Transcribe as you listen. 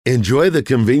Enjoy the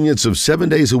convenience of 7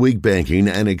 days a week banking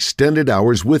and extended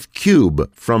hours with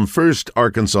Cube from First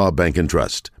Arkansas Bank and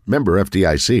Trust. Member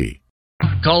FDIC.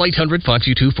 Call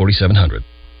 800-522-4700.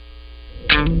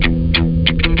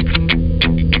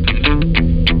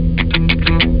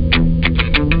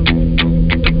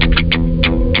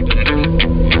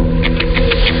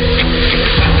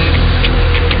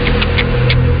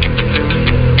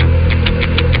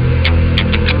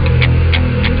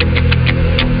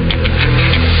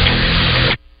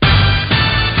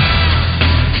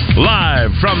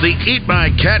 From the Eat My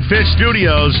Catfish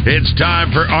studios, it's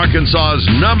time for Arkansas's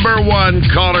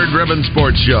 #1 collar-driven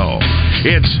sports show.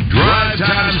 It's Drive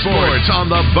Time Sports on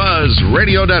the Buzz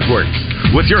Radio Network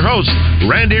with your hosts,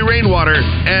 Randy Rainwater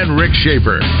and Rick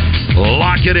Shaeffer.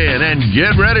 Lock it in and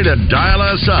get ready to dial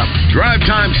us up. Drive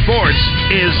Time Sports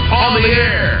is on the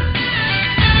air.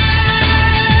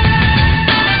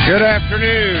 Good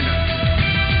afternoon.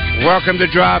 Welcome to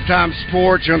Drive Time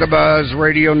Sports on the Buzz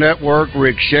Radio Network.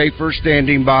 Rick Shaeffer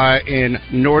standing by in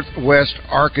Northwest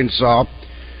Arkansas.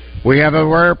 We have a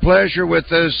rare pleasure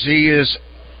with us. He is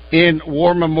in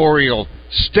War Memorial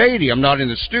Stadium, not in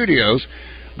the studios,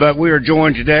 but we are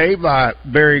joined today by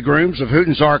Barry Grooms of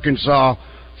Hootens Arkansas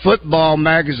Football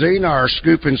Magazine, our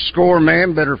scoop and score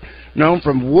man, better known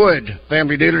from Wood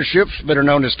Family Dealerships, better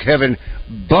known as Kevin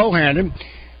Bohannon.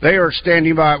 They are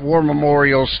standing by at War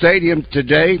Memorial Stadium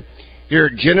today here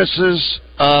at Genesis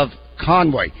of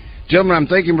Conway. Gentlemen, I'm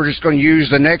thinking we're just going to use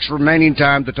the next remaining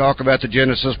time to talk about the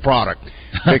Genesis product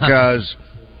because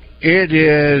it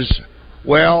is,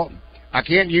 well, I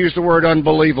can't use the word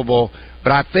unbelievable,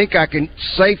 but I think I can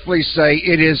safely say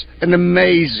it is an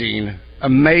amazing,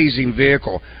 amazing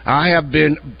vehicle. I have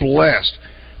been blessed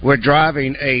with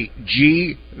driving a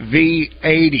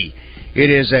GV80. It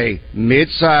is a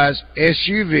mid-size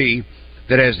SUV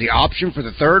that has the option for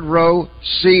the third row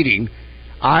seating,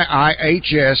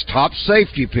 IIHS Top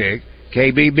Safety Pick,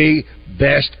 KBB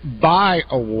Best Buy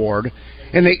Award,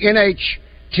 and the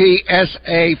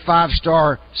NHTSA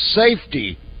 5-star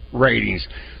safety ratings.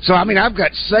 So, I mean, I've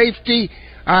got safety,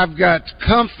 I've got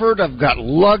comfort, I've got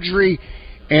luxury,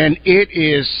 and it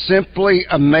is simply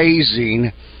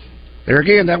amazing. There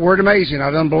again, that word amazing,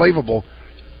 not unbelievable.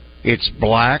 It's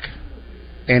black,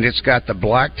 and it's got the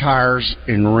black tires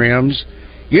and rims.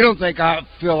 You don't think I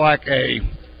feel like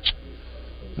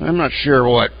I'm not sure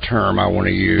what term I want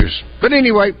to use. But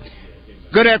anyway,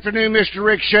 good afternoon, Mr.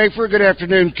 Rick Shaeffer. Good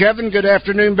afternoon, Kevin. Good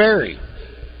afternoon, Barry.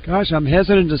 Gosh, I'm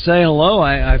hesitant to say hello.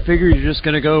 I figure you're just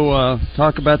going to go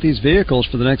talk about these vehicles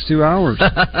for the next 2 hours.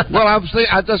 Well,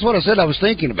 that's what I said. I was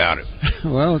thinking about it.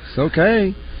 Well, it's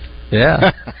okay.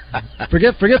 Yeah.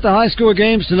 Forget the high school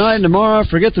games tonight and tomorrow.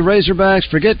 Forget the Razorbacks.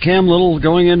 Forget Cam Little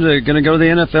going to the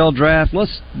NFL draft.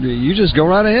 You just go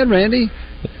right ahead, Randy.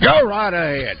 Go right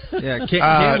ahead. Yeah,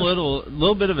 Cam Little, a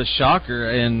little bit of a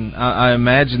shocker, and I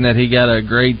imagine that he got a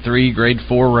grade 3, grade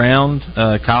 4 round.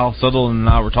 Kyle Sutherland and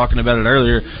I were talking about it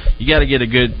earlier. You got to get a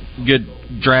good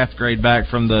draft grade back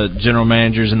from the general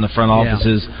managers and the front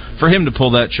offices for him to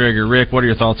pull that trigger. Rick, what are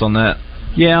your thoughts on that?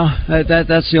 Yeah,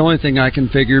 that's the only thing I can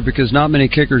figure because not many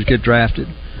kickers get drafted.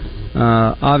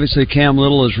 Obviously, Cam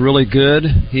Little is really good.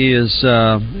 His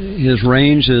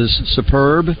range is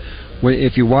superb.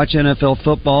 If you watch NFL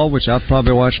football, which I've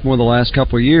probably watched more the last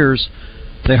couple of years,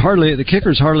 the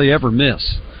kickers hardly ever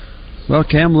miss. Well,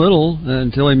 Cam Little,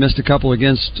 until he missed a couple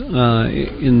against he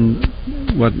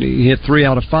hit 3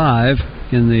 out of 5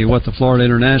 in the Florida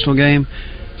International game.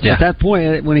 Yeah. At that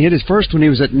point, when he hit his first one, he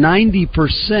was at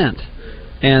 90%.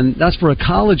 And that's for a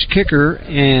college kicker,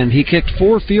 and he kicked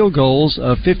 4 field goals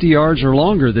of 50 yards or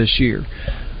longer this year.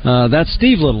 That's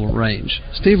Steve Little range.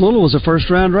 Steve Little was a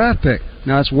first-round draft pick.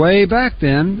 Now, it's way back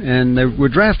then, and they were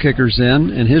draft kickers then,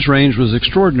 and his range was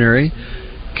extraordinary.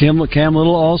 Cam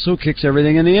Little also kicks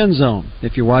everything in the end zone.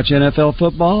 If you watch NFL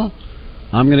football,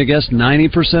 I'm going to guess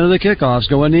 90% of the kickoffs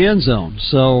go in the end zone.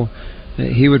 So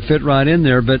he would fit right in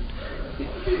there. But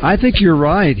I think you're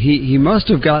right. He must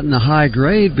have gotten a high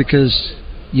grade because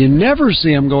you never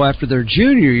see them go after their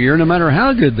junior year, no matter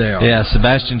how good they are. Yeah,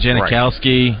 Sebastian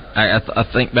Janikowski, right. I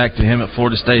think back to him at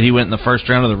Florida State. He went in the first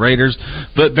round of the Raiders.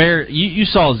 But, Bear, you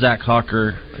saw Zach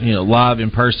Hawker, live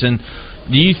in person.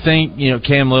 Do you think,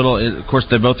 Cam Little, of course,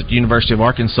 they're both at the University of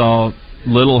Arkansas,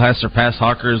 Little has surpassed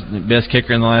Hawker as the best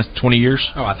kicker in the last 20 years?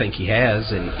 Oh, I think he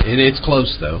has, and it's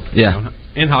close, though. Yeah.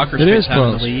 And Hawker spent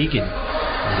time in the league, and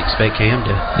I'd expect Cam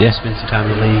to spend some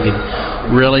time in the league,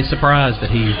 and really surprised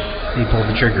that he pulled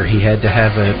the trigger. He had to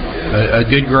have a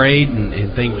good grade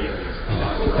and think.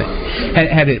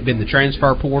 Had it been the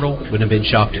transfer portal, wouldn't have been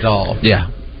shocked at all. Yeah.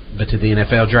 But to the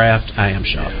NFL draft, I am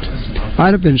shocked.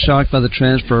 I'd have been shocked by the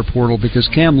transfer portal because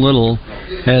Cam Little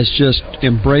has just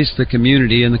embraced the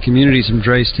community, and the community's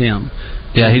embraced him.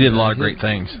 Yeah, he did a lot of great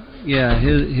things. Yeah,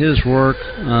 his work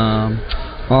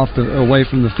away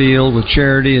from the field with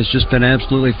charity has just been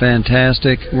absolutely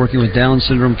fantastic. Working with Down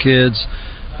syndrome kids,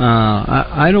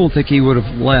 I don't think he would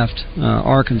have left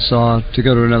Arkansas to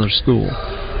go to another school.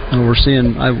 We'll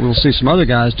see some other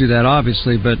guys do that,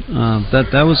 obviously, but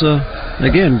that was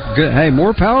again good. Hey,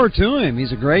 more power to him.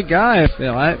 He's a great guy.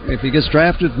 If he gets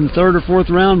drafted in the 3rd or 4th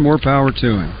round, more power to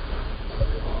him.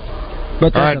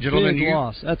 But that's a big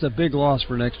loss. That's a big loss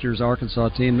for next year's Arkansas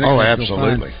team.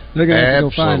 Absolutely. They're going to have to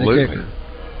go find a kicker.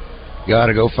 Got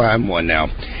to go find one now.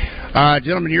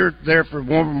 Gentlemen, you're there for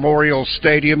War Memorial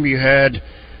Stadium. You had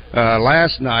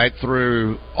last night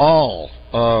through all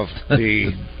of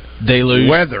the deluge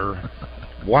weather.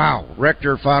 Wow.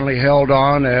 Rector finally held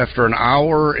on after an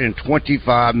hour and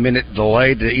 25-minute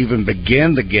delay to even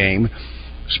begin the game.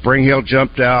 Spring Hill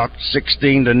jumped out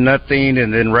 16-0,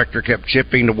 and then Rector kept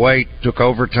chipping away, took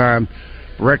overtime.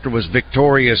 Rector was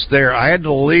victorious there. I had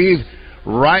to leave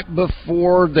right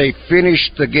before they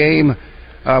finished the game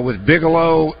with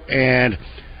Bigelow and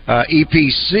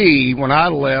EPC. When I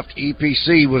left,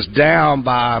 EPC was down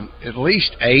by at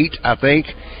least 8, I think,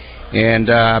 and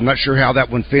I'm not sure how that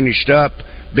one finished up.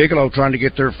 Bigelow trying to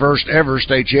get their first ever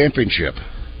state championship.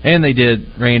 And they did,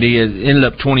 Randy. It ended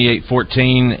up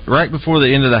 28-14. Right before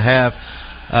the end of the half,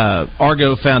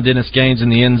 Argo found Dennis Gaines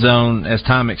in the end zone as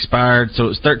time expired, so it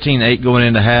was 13-8 going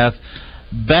into half.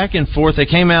 Back and forth, they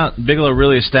came out. Bigelow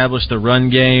really established the run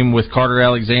game with Carter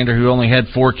Alexander, who only had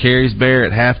 4 carries there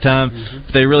at halftime. Mm-hmm.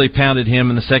 But they really pounded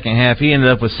him in the second half. He ended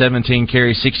up with 17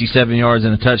 carries, 67 yards,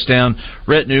 and a touchdown.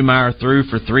 Rhett Newmeyer threw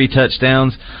for 3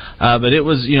 touchdowns. But it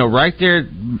was, right there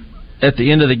at the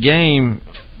end of the game,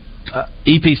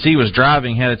 EPC was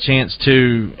driving, had a chance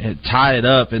to tie it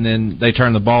up, and then they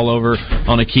turned the ball over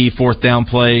on a key 4th down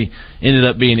play. Ended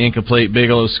up being incomplete.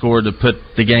 Bigelow scored to put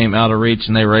the game out of reach,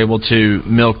 and they were able to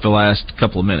milk the last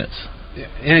couple of minutes.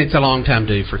 And it's a long time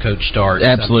due for Coach Starks.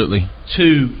 Absolutely.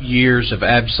 2 years of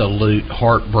absolute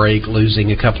heartbreak,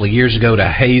 losing a couple of years ago to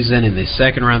Hazen in the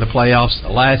second round of the playoffs.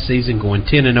 Last season, going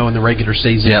 10-0 in the regular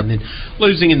season, and then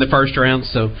losing in the first round.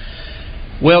 So,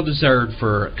 well-deserved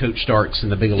for Coach Starks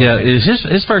and the Bigelow. Yeah,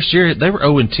 his first year, they were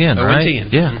 0-10, right?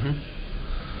 0-10. Yeah.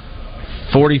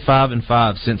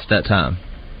 45-5 since that time.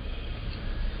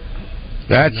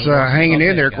 That's hanging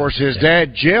in there. Of course, his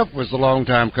dad, Jeff, was the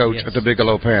longtime coach at the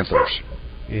Bigelow Panthers.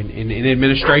 In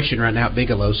administration right now at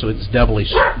Bigelow, so it's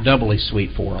doubly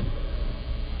sweet for him.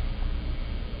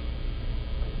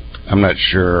 I'm not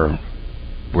sure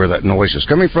where that noise is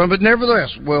coming from, but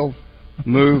nevertheless, we'll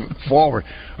move forward.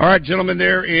 All right, gentlemen,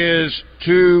 there is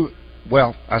 2.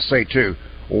 Well, I say 2.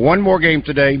 One more game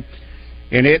today,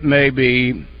 and it may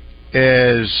be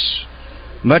as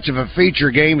much of a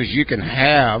feature game as you can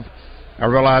have. I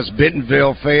realize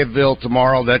Bentonville, Fayetteville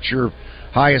tomorrow, that's your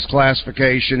highest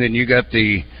classification, and you got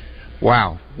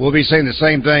we'll be saying the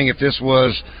same thing if this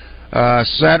was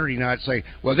Saturday night, say,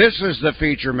 well, this is the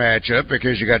feature matchup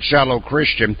because you got Shiloh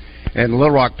Christian and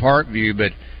Little Rock Parkview,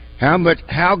 but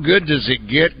how good does it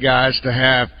get, guys, to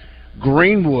have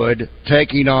Greenwood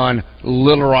taking on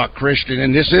Little Rock Christian?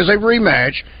 And this is a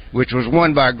rematch, which was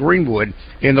won by Greenwood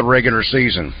in the regular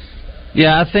season.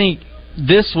 Yeah, I think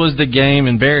this was the game,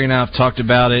 and Barry and I have talked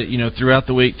about it, throughout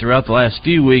the week, throughout the last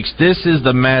few weeks. This is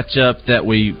the matchup that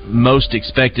we most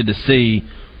expected to see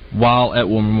while at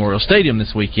War Memorial Stadium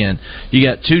this weekend. You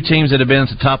got 2 teams that have been at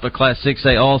the top of Class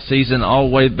 6A all season, all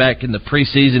the way back in the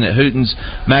preseason at Hooten's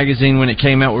magazine when it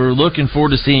came out. We were looking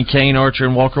forward to seeing Kane Archer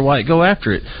and Walker White go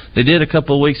after it. They did a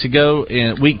couple of weeks ago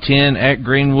in Week 10 at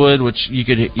Greenwood, which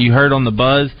you heard on the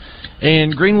buzz.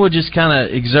 And Greenwood just kind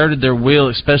of exerted their will,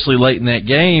 especially late in that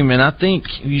game, and I think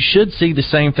you should see the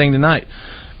same thing tonight.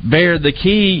 Bear, the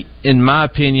key, in my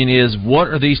opinion, is what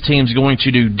are these teams going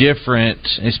to do different,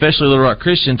 especially Little Rock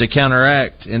Christian, to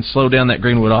counteract and slow down that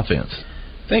Greenwood offense?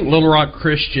 I think Little Rock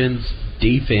Christian's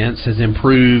defense has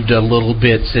improved a little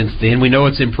bit since then. We know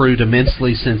it's improved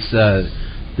immensely since the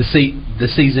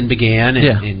season began,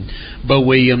 and Bo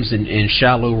Williams and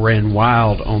Shiloh ran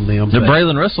wild on them.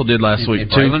 Braylon Russell did last week,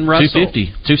 250,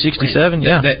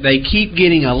 267, They keep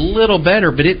getting a little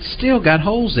better, but it's still got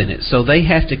holes in it, so they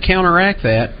have to counteract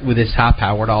that with this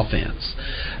high-powered offense.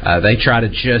 They try to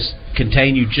just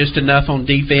contain you just enough on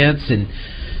defense, and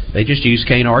they just use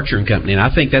Kane Archer and company. And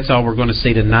I think that's all we're going to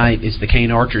see tonight is the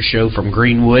Kane Archer show from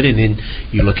Greenwood. And then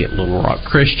you look at Little Rock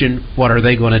Christian. What are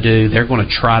they going to do? They're going to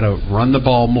try to run the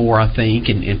ball more, I think,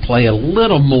 and play a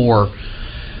little more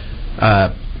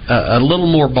a little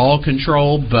more ball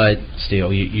control, but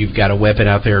still, you've got a weapon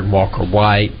out there in Walker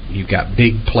White. You've got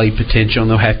big play potential,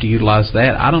 and they'll have to utilize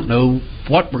that. I don't know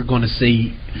what we're going to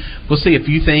see. We'll see a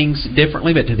few things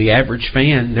differently, but to the average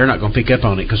fan, they're not going to pick up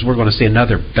on it because we're going to see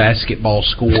another basketball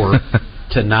score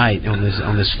tonight on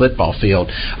this football field.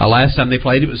 Last time they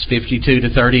played, it was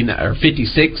 52-39 or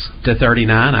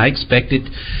 56-39. I expected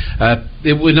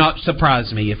it would not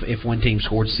surprise me if one team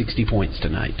scored 60 points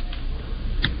tonight.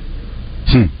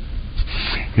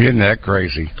 Isn't that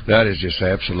crazy? That is just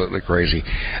absolutely crazy.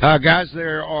 Guys,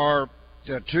 there are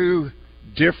two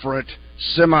different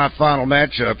semifinal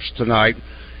matchups tonight,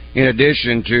 in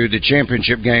addition to the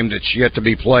championship game that's yet to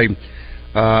be played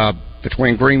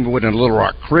between Greenwood and Little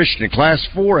Rock Christian. Class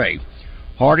 4A,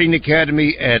 Harding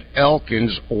Academy at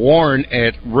Elkins, Warren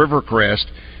at Rivercrest.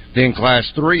 Then Class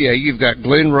 3A, you've got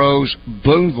Glen Rose,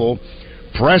 Boonville,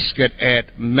 Prescott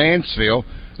at Mansfield.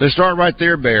 Let's start right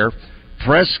there, Bear.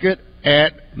 Prescott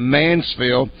at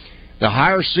Mansfield. The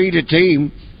higher-seeded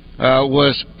team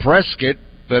was Prescott,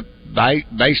 but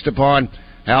based upon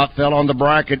how it fell on the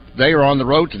bracket, they are on the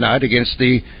road tonight against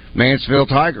the Mansfield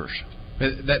Tigers.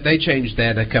 They changed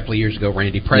that a couple of years ago,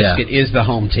 Randy. Prescott is the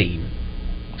home team.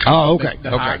 Oh, okay.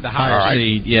 The higher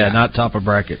seed, not top of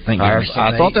bracket. I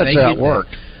thought that's how it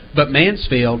worked. But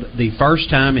Mansfield, the first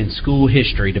time in school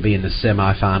history to be in the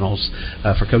semifinals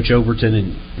for Coach Overton,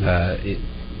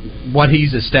 and what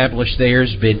he's established there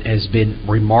has been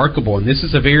remarkable. And this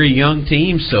is a very young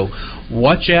team, so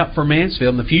watch out for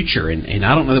Mansfield in the future. And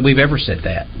I don't know that we've ever said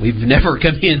that. We've never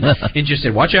come in and just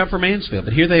said, watch out for Mansfield.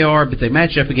 But here they are, but they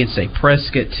match up against a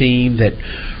Prescott team that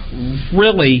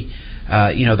really...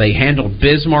 they handled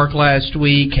Bismarck last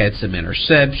week, had some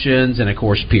interceptions, and, of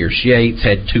course, Pierce Yates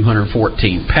had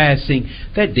 214 passing.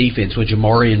 That defense with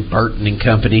Jamarian Burton and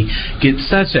company gets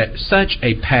such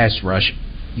a pass rush.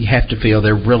 You have to feel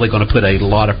they're really going to put a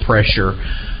lot of pressure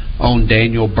on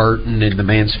Daniel Burton and the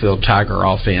Mansfield Tiger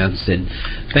offense. And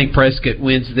I think Prescott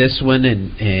wins this one,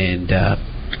 and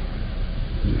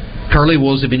Curly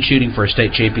Wolves have been shooting for a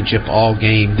state championship all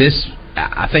game.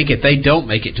 I think if they don't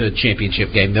make it to a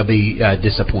championship game, they'll be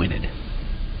disappointed.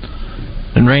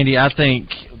 And Randy, I think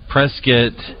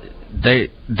Prescott,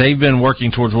 they've been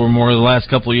working towards one more the last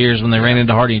couple of years when they ran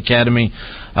into Harding Academy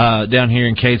down here,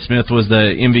 and Cade Smith was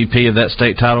the MVP of that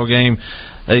state title game.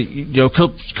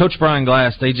 Coach Brian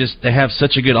Glass, they have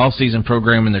such a good off-season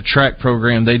program in their track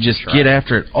program. They just get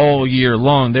after it all year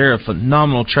long. They're a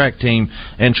phenomenal track team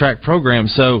and track program.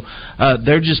 So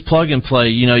they're just plug and play.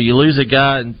 You lose a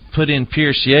guy and put in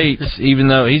Pierce Yates, even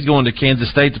though he's going to Kansas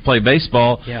State to play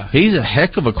baseball. Yeah. He's a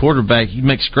heck of a quarterback. He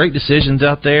makes great decisions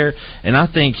out there, and I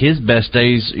think his best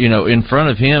days, in front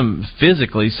of him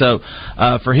physically. So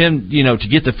for him, to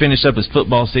get to finish up his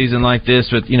football season like this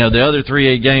with, the other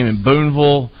 3A game in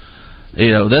Boonville,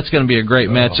 that's going to be a great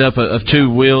matchup of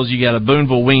two wheels. You got a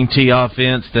Boonville wing T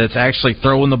offense that's actually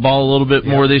throwing the ball a little bit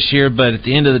more this year, but at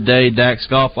the end of the day, Dax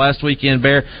Goff last weekend,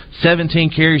 Bear, 17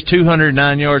 carries,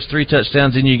 209 yards, 3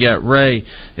 touchdowns, and you got Ray.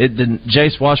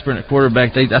 Jace Washburn at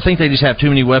quarterback. I think they just have too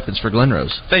many weapons for Glen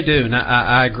Rose. They do, and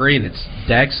I agree, and it's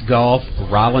Dax Goff,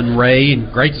 Rylan Ray,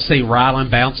 and great to see Rylan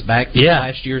bounce back from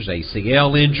last year's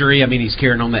ACL injury. I mean, he's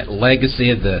carrying on that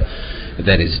legacy of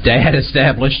that his dad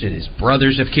established and his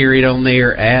brothers have carried on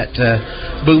there at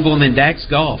Boonville. And then Dax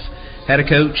Goff had a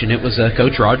coach, and it was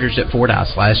Coach Rogers at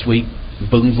Fordyce last week.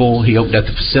 Boonville, he opened up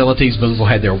the facilities. Boonville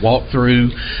had their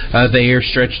walkthrough there,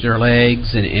 stretched their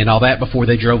legs and all that before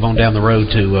they drove on down the road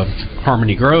to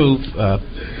Harmony Grove.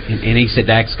 And he said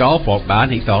Dax Goff walked by,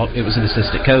 and he thought it was an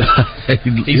assistant coach.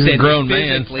 He's a grown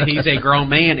man. He's a grown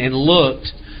man and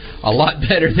looked a lot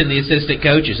better than the assistant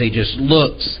coaches. He just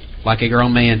looks like a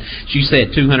grown man. She said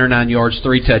 209 yards,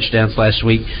 3 touchdowns last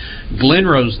week. Glen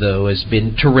Rose, though, has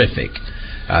been terrific.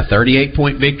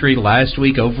 38-point victory last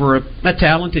week over a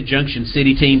talented Junction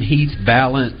City team. Heath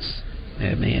Balance,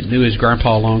 knew his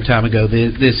grandpa a long time ago.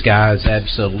 This guy is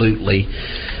absolutely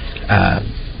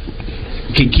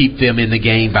can keep them in the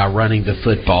game by running the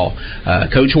football.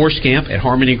 Coach Horskamp at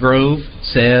Harmony Grove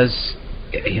says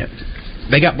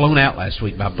they got blown out last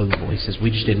week by Boonville. He says,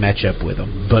 we just didn't match up with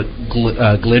them. But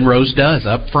Glen Rose does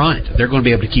up front. They're going to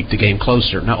be able to keep the game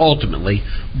closer. Now, ultimately,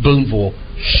 Boonville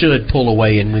should pull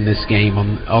away and win this game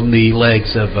on the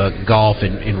legs of Goff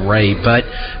and Ray. But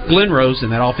Glen Rose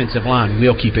and that offensive line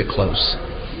will keep it close.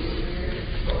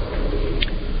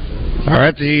 All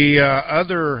right, the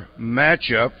other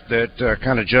matchup that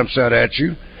kind of jumps out at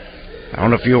you, I don't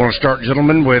know if you want to start,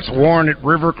 gentlemen, with Warren at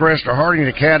Rivercrest or Harding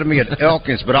Academy at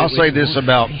Elkins, but I'll say this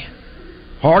about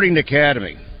Harding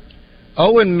Academy.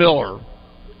 Owen Miller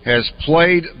has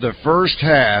played the first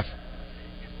half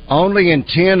only in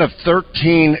 10 of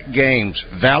 13 games,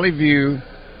 Valley View,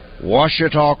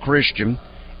 Ouachita Christian,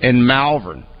 and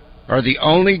Malvern are the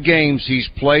only games he's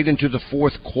played into the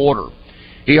fourth quarter.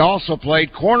 He also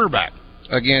played cornerback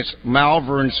against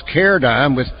Malvern's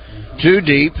Caradine with 2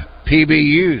 deep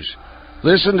PBUs.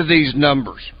 Listen to these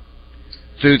numbers.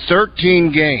 Through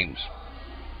 13 games,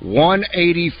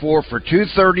 184 for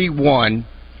 231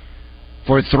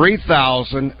 for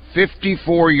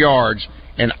 3,054 yards,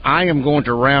 and I am going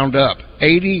to round up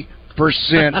 80%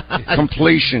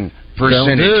 completion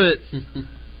percentage. Don't do it.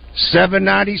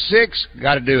 796,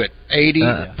 got to do it.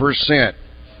 80%.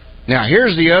 Now,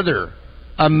 here's the other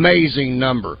amazing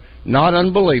number. Not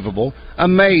unbelievable,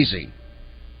 amazing.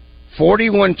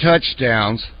 41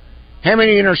 touchdowns. How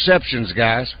many interceptions,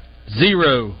 guys?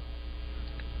 0.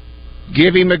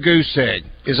 Give him a goose egg.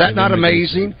 Is that not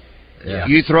amazing? Yeah,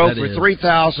 you throw for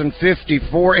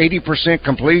 3,054, 80%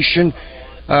 completion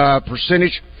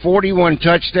percentage, 41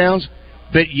 touchdowns,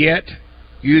 but yet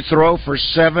you throw for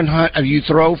 700. You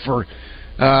throw for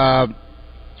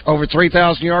over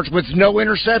 3,000 yards with no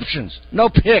interceptions, no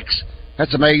picks.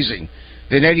 That's amazing.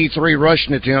 Then 83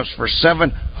 rushing attempts for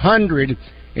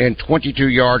 722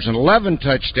 yards and 11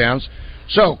 touchdowns.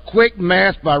 So, quick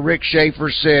math by Rick Shaeffer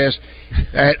says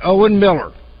that Owen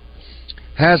Miller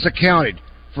has accounted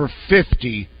for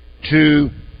 52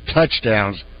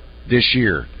 touchdowns this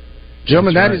year.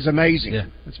 Gentlemen, that is amazing. Yeah,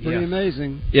 that's pretty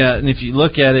amazing. Yeah, and if you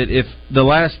look at it, if the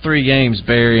last 3 games,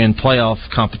 Barry, in playoff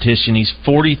competition, he's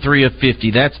 43 of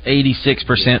 50. That's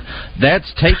 86%.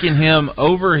 That's taken him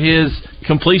over his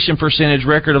completion percentage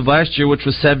record of last year, which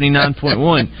was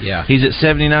 79.1. Yeah. He's at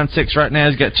 79.6 right now.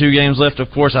 He's got 2 games left.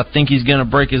 Of course, I think he's going to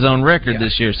break his own record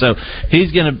this year. So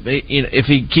he's going to, if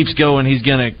he keeps going, he's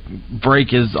going to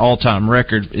break his all-time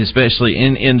record, especially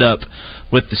and end up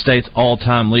with the state's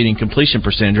all-time leading completion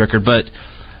percentage record. But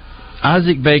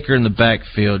Isaac Baker in the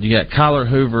backfield, you got Kyler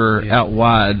Hoover out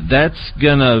wide. That's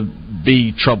going to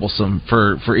be troublesome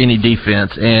for any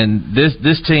defense. And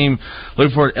this team,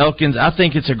 looking forward to Elkins, I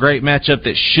think it's a great matchup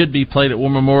that should be played at War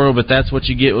Memorial, but that's what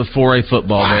you get with 4A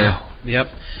football there. Yep.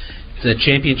 It's a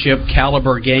championship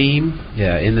caliber game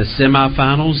in the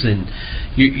semifinals, and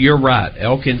you're right.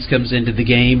 Elkins comes into the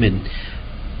game, and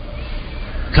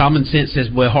common sense says,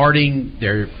 well, Harding,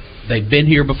 they've been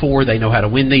here before. They know how to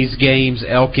win these games.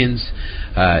 Elkins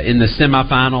in the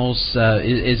semifinals,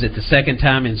 is it the second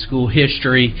time in school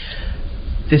history?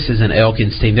 This is an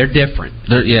Elkins team. They're different.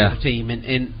 They're a team.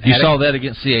 And you saw that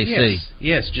against CAC.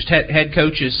 Yes. Just had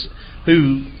coaches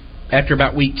who, after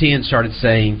about week 10, started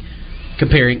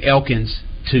comparing Elkins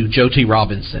to Joe T.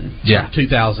 Robinson.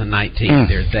 2019.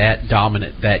 They're that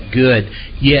dominant, that good.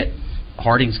 Yet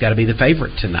Harding's got to be the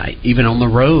favorite tonight, even on the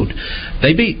road.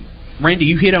 They beat, Randy,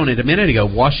 you hit on it a minute ago,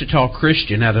 Ouachita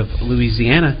Christian out of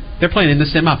Louisiana. They're playing in the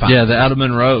semifinals. Yeah, the out of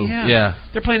Monroe. Yeah.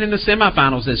 They're playing in the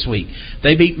semifinals this week.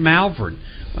 They beat Malvern.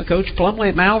 Well, Coach Plumlee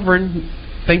at Malvern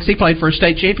thinks he played for a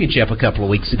state championship a couple of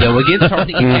weeks ago against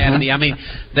Harding Academy. I mean,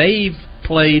 they've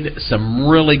played some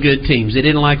really good teams. It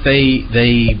isn't like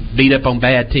they beat up on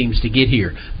bad teams to get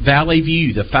here. Valley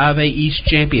View, the 5A East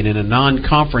champion in a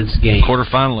non-conference game.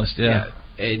 Quarterfinalist,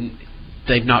 and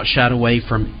they've not shied away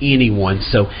from anyone.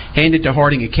 So hand it to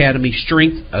Harding Academy.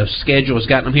 Strength of schedule has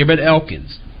gotten them here. But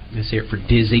Elkins, let's hear it for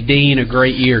Dizzy Dean, a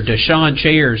great year. Deshaun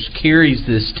Chairs carries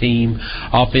this team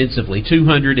offensively.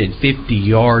 250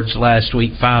 yards last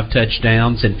week, 5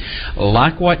 touchdowns. And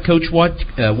like what Coach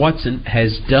Watson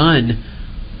has done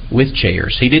with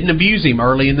Chairs, he didn't abuse him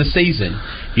early in the season.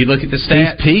 You look at the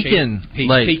stats. He's peaking. He's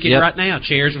peaking right now.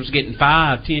 Chairs was getting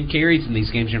 5-10 carries in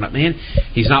these games. You're like, man,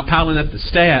 he's not piling up the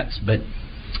stats, but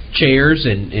Chairs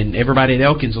and everybody at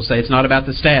Elkins will say it's not about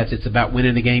the stats. It's about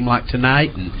winning a game like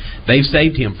tonight, and they've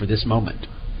saved him for this moment.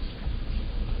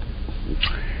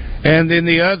 And then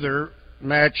the other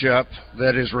matchup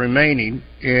that is remaining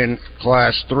in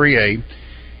Class 3A,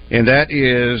 and that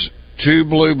is 2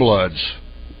 blue bloods.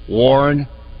 Warren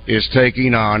is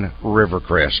taking on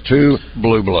Rivercrest. 2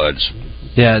 blue bloods.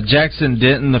 Yeah, Jackson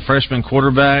Denton, the freshman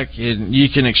quarterback, and you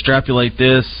can extrapolate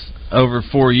this over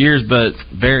 4 years, but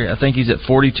Barry, I think he's at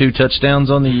 42 touchdowns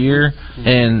on the year,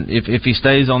 and if he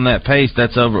stays on that pace,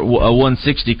 that's over a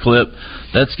 160 clip.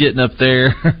 That's getting up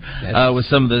there with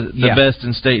some of the best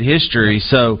in state history.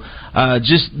 So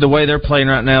just the way they're playing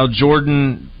right now,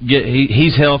 Jordan,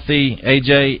 he's healthy,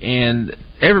 AJ, and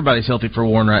everybody's healthy for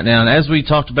Warren right now. And as we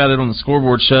talked about it on the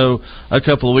Scoreboard show a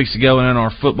couple of weeks ago and in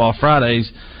our Football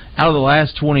Fridays, out of the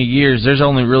last 20 years, there's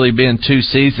only really been 2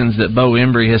 seasons that Bo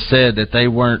Embry has said that they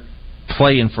weren't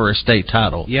playing for a state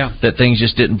title. Yeah. That things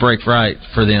just didn't break right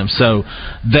for them. So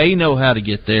they know how to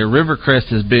get there. Rivercrest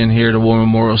has been here to Warren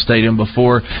Memorial Stadium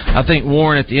before. I think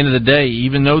Warren, at the end of the day,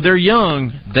 even though they're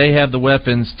young, they have the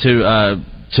weapons to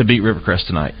beat Rivercrest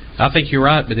tonight. I think you're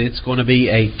right, but it's going to be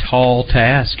a tall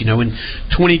task. In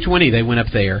 2020 they went up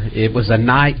there. It was a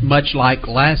night much like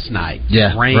last night.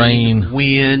 Yeah, rain,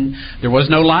 wind. There was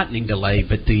no lightning delay,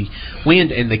 but the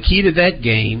wind, and the key to that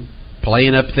game,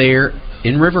 playing up there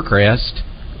in Rivercrest,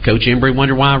 Coach Embry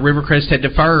wondered why Rivercrest had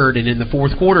deferred, and in the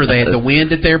fourth quarter they had the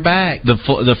wind at their back.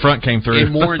 The front came through.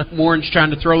 And Warren's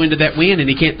trying to throw into that wind, and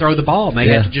he can't throw the ball. And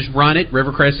they have to just run it.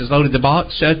 Rivercrest has loaded the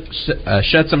box,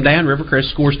 shuts them down.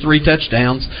 Rivercrest scores 3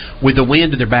 touchdowns with the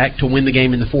wind at their back to win the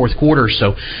game in the fourth quarter.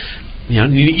 So,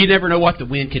 you never know what the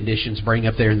wind conditions bring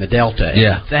up there in the Delta.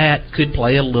 Yeah. And that could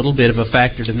play a little bit of a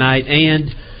factor tonight. And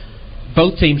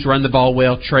both teams run the ball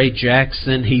well. Trey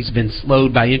Jackson, he's been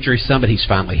slowed by injury some, but he's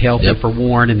finally healthy for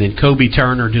Warren. And then Kobe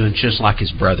Turner doing just like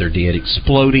his brother did,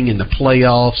 exploding in the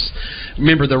playoffs.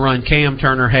 Remember the run Cam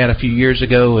Turner had a few years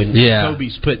ago, and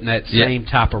Kobe's putting that same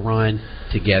type of run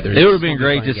together. It would have been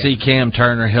great to see Cam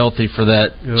Turner healthy for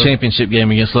that championship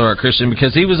game against Little Rock Christian,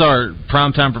 because he was our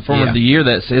primetime performer of the year,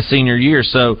 that's his senior year.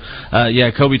 So,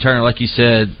 Kobe Turner, like you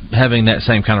said, having that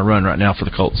same kind of run right now for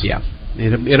the Colts. Yeah,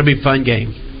 it'll be a fun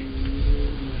game.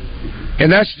 And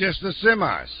that's just the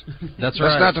semis. That's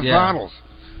right. That's not the finals.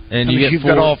 And you've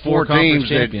got all four teams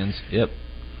champions.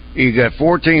 You got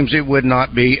 4 teams. It would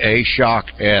not be a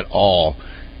shock at all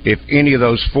if any of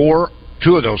those 4,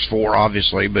 2 of those 4,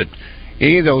 obviously, but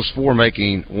any of those 4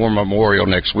 making War Memorial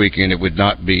next weekend, it would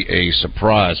not be a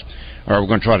surprise. All right, we're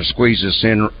going to try to squeeze this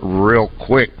in real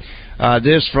quick.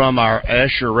 This from our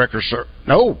Asher Record.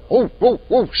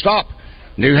 Stop.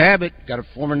 New habit. Got to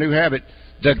form a new habit.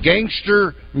 The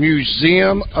Gangster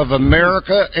Museum of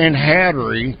America and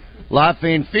Hattery live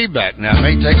feed feedback. Now, it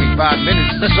may take me 5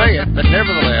 minutes to say it, but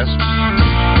nevertheless.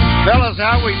 Fellas,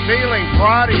 how we feeling?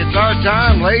 Friday, it's our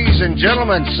time. Ladies and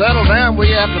gentlemen, settle down.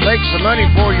 We have to make some money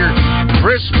for your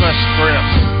Christmas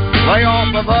trips. Lay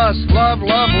off of us. Love,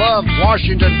 love, love.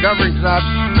 Washington covering tonight.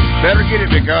 Better get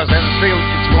it, because I have a feeling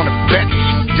it's going to bet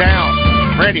down.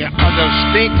 Randy, are those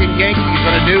stinking Yankees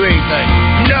going to do anything?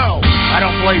 No, I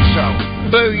don't believe so.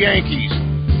 Boo, Yankees.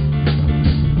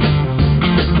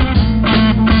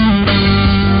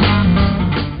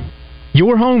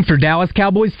 Your home for Dallas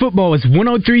Cowboys football is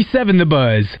 103.7 The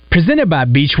Buzz. Presented by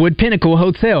Beechwood Pinnacle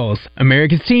Hotels.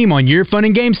 America's team on your fun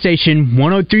and game station,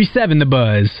 103.7 The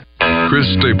Buzz. Chris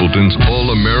Stapleton's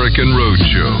All-American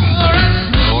Roadshow.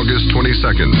 August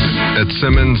 22nd at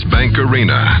Simmons Bank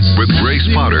Arena with Grace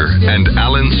Potter and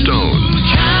Alan Stone.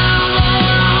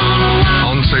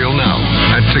 On sale now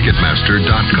at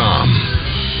Ticketmaster.com.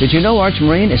 Did you know Arch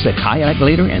Marine is the kayak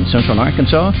leader in Central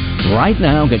Arkansas? Right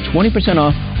now, get 20%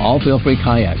 off all feel-free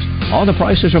kayaks. All the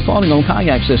prices are falling on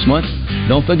kayaks this month.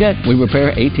 Don't forget, we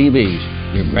repair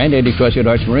ATVs. Your granddaddy trusted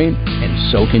Arch Marine,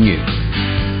 and so can you.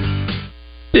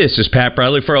 This is Pat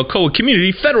Bradley for Alcoa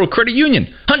Community Federal Credit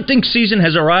Union. Hunting season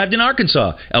has arrived in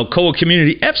Arkansas. Alcoa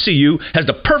Community FCU has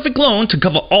the perfect loan to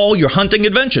cover all your hunting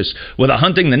adventures, whether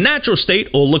hunting the natural state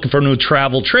or looking for a new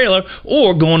travel trailer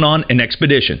or going on an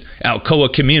expedition.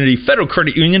 Alcoa Community Federal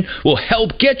Credit Union will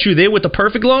help get you there with the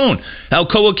perfect loan.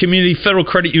 Alcoa Community Federal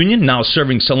Credit Union now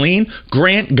serving Saline,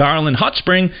 Grant, Garland, Hot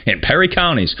Spring, and Perry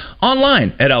counties.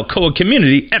 Online at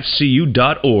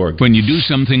alcoacommunityfcu.org. When you do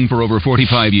something for over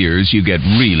 45 years, you get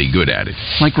really good at it.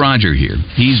 Like Roger here.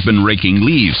 He's been raking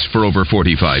leaves for over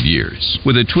 45 years.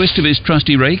 With a twist of his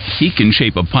trusty rake, he can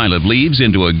shape a pile of leaves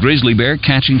into a grizzly bear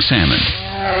catching salmon.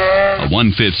 A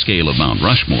 1/5 scale of Mount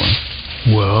Rushmore.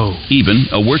 Whoa. Even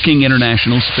a working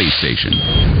International Space Station.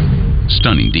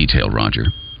 Stunning detail, Roger.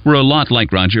 We're a lot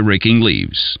like Roger raking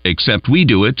leaves, except we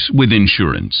do it with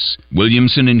insurance.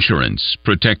 Williamson Insurance,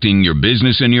 protecting your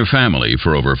business and your family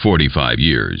for over 45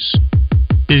 years.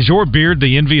 Is your beard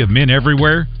the envy of men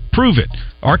everywhere? Prove it.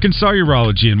 Arkansas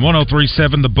Urology and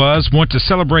 103.7 The Buzz want to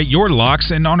celebrate your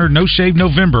locks and honor No Shave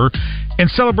November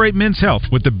and celebrate men's health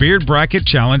with the Beard Bracket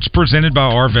Challenge presented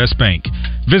by Arvest Bank.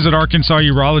 Visit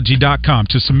ArkansasUrology.com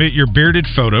to submit your bearded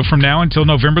photo from now until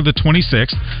November the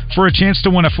 26th for a chance to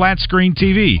win a flat screen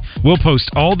TV. We'll post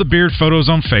all the beard photos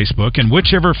on Facebook, and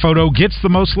whichever photo gets the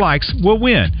most likes will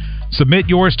win. Submit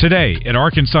yours today at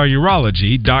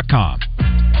ArkansasUrology.com.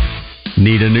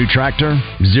 Need a new tractor?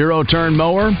 Zero-turn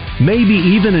mower? Maybe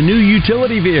even a new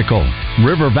utility vehicle?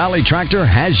 River Valley Tractor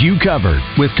has you covered.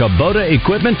 With Kubota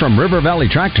equipment from River Valley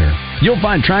Tractor, you'll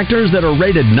find tractors that are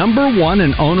rated #1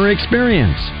 in owner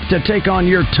experience to take on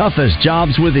your toughest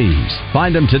jobs with ease.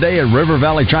 Find them today at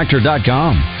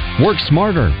rivervalleytractor.com. Work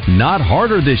smarter, not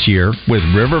harder this year with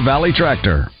River Valley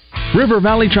Tractor. River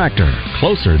Valley Tractor,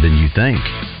 closer than you think.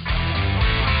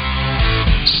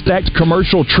 Stacked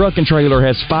Commercial Truck and Trailer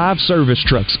has 5 service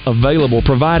trucks available,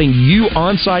 providing you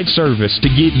on-site service to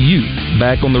get you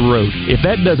back on the road. If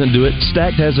that doesn't do it,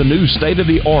 Stacked has a new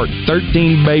state-of-the-art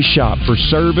 13-bay shop for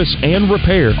service and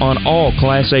repair on all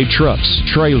Class A trucks,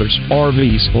 trailers,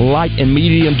 RVs, light and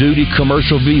medium-duty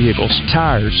commercial vehicles,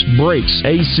 tires, brakes,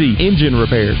 AC, engine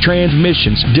repair,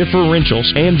 transmissions,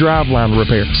 differentials, and driveline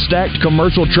repair. Stacked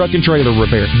Commercial Truck and Trailer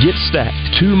Repair. Get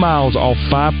Stacked 2 miles off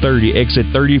 530 exit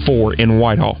 34 in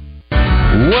Whitehall.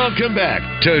 Welcome back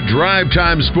to Drive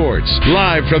Time Sports,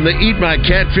 live from the Eat My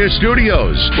Catfish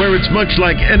studios, where it's much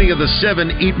like any of the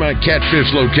 7 Eat My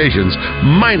Catfish locations,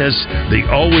 minus the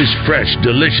always fresh,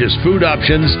 delicious food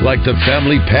options like the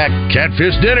family pack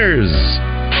catfish dinners.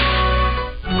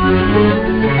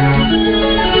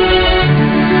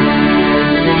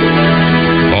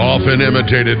 Often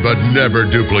imitated but never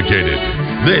duplicated.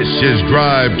 This is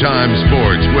Drive Time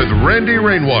Sports with Randy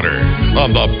Rainwater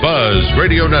on the Buzz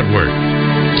Radio Network.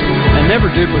 And never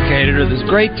duplicated are this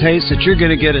great taste that you're going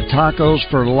to get at Tacos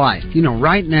for Life. You know,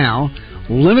 right now,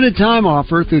 limited time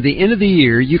offer through the end of the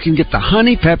year, you can get the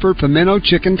Honey Pepper Pimento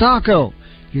Chicken Taco.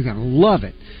 You're going to love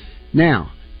it.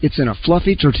 Now, it's in a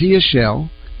fluffy tortilla shell,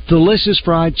 delicious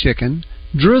fried chicken,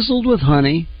 drizzled with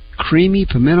honey, creamy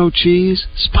pimento cheese,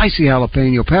 spicy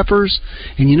jalapeno peppers,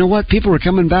 and you know what? People are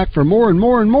coming back for more and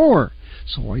more and more.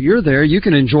 So while you're there, you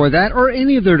can enjoy that or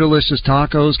any of their delicious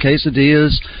tacos,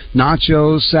 quesadillas,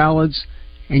 nachos, salads,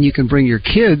 and you can bring your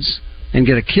kids and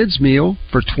get a kids meal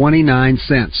for 29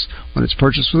 cents. When it's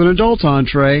purchased with an adult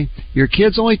entree, your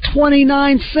kids only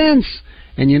 29 cents.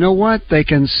 And you know what? They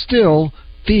can still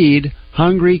feed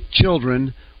hungry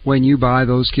children when you buy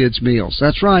those kids' meals.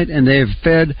 That's right, and they have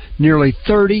fed nearly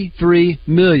 33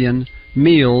 million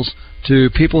meals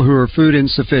to people who are food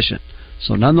insufficient.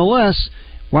 So nonetheless,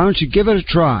 why don't you give it a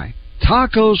try?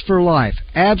 Tacos for Life.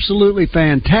 Absolutely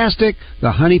fantastic.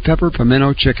 The Honey Pepper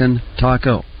Pimento Chicken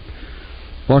Taco.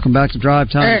 Welcome back to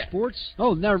Drive Time Sports.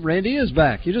 Oh, now Randy is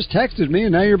back. You just texted me,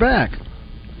 and now you're back.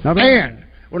 How about that?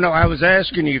 Well, no, I was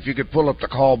asking you if you could pull up the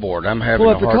call board. I'm having a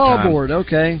hard time. Pull up the call board.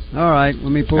 Okay. All right.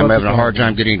 Let me pull up the call board. I'm having a hard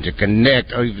time getting to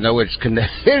connect, even though it's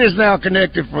it is now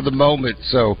connected for the moment.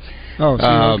 So,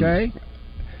 okay?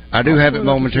 I do have it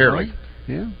momentarily.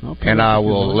 Yeah. And I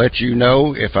will let you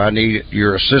know if I need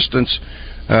your assistance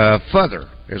further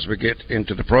as we get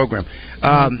into the program.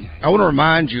 I want to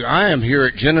remind you, I am here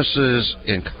at Genesis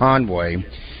in Conway,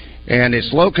 and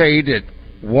it's located at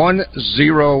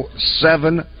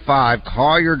 1075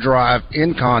 Collier Drive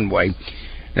in Conway.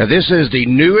 Now, this is the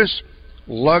newest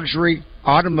luxury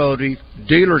automotive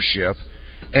dealership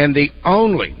and the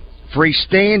only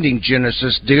freestanding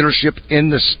Genesis dealership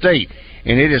in the state,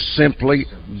 and it is simply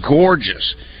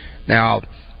gorgeous. Now,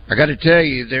 I got to tell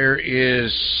you, there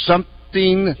is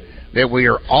something that we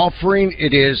are offering.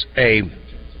 It is a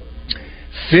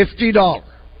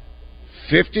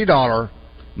 $50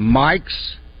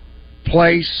 Mike's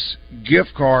Place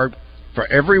gift card for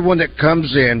everyone that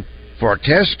comes in for a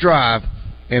test drive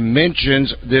and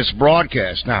mentions this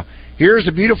broadcast. Now, here's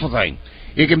the beautiful thing.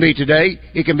 It can be today,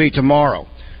 it can be tomorrow.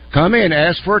 Come in,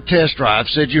 ask for a test drive,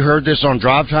 said you heard this on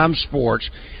Drive Time Sports,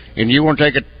 and you want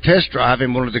to take a test drive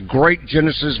in one of the great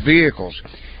Genesis vehicles.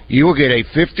 You will get a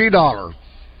 $50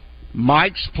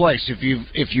 Mike's Place.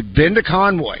 If you've been to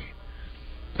Conway,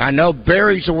 I know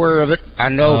Barry's aware of it. I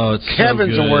know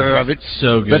Kevin's aware of it.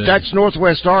 So good. But that's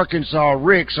Northwest Arkansas,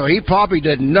 Rick, so he probably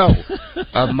doesn't know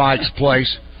of Mike's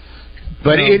Place.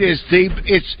 But it is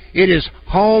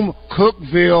home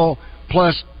Cookville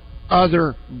plus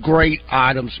other great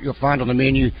items you'll find on the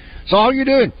menu. So all you're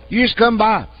doing, you just come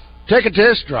by, take a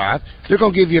test drive. They're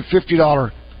going to give you a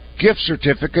 $50 gift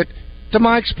certificate to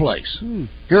Mike's Place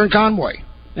here in Conway.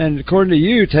 And according to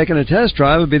you, taking a test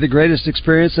drive would be the greatest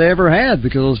experience they ever had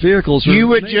because those vehicles are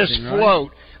would amazing, just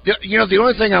float. Right? The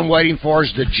only thing I'm waiting for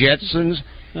is the Jetsons.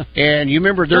 And you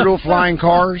remember their little flying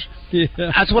cars? Yeah.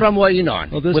 That's what I'm waiting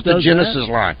on with the Genesis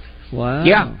line. Wow.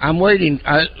 Yeah, I'm waiting.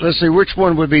 Let's see, which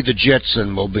one would be the Jetson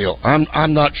mobile?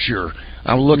 I'm not sure.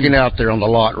 I'm looking out there on the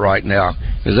lot right now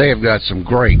because they have got some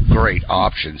great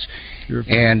options. Sure.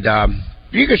 And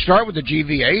you could start with the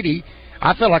GV80.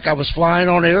 I felt like I was flying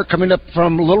on air coming up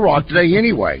from Little Rock today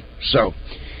anyway. So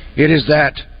it is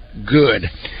that good.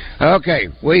 Okay,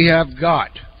 we have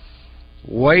got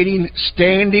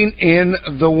standing in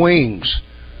the wings,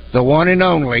 the one and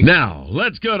only. Now,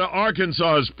 let's go to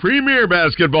Arkansas's premier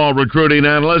basketball recruiting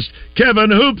analyst,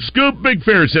 Kevin Hoop Scoop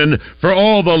McPherson, for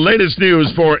all the latest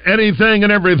news for anything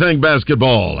and everything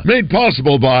basketball. Made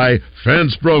possible by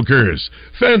Fence Brokers.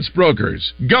 Fence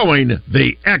Brokers, going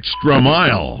the extra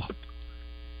mile.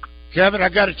 Kevin, I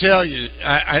got to tell you,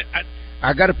 I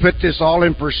got to put this all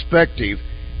in perspective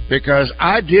because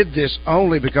I did this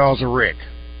only because of Rick.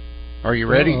 Are you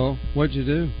ready? Uh-oh. What'd you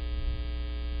do?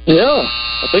 Yeah,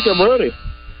 I think I'm ready.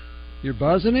 You're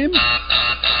buzzing him?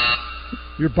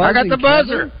 You're buzzing. I got the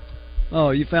buzzer. Kevin?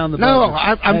 Oh, you found the buzzer. No,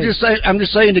 I'm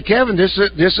just saying to Kevin, this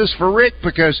is for Rick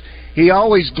because he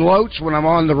always gloats when I'm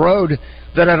on the road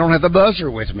that I don't have the buzzer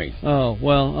with me. Oh,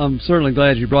 well, I'm certainly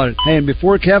glad you brought it. Hey, and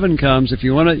before Kevin comes, if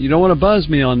you don't want to buzz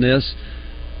me on this,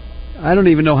 I don't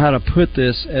even know how to put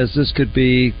this as this could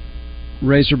be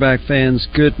Razorback fans'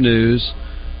 good news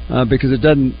because it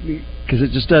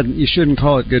just doesn't. You shouldn't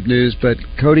call it good news, but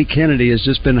Cody Kennedy has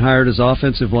just been hired as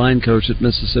offensive line coach at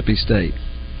Mississippi State.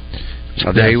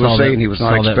 Today he was saying he was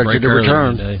not expected to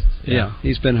return. Yeah,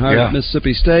 he's been hired at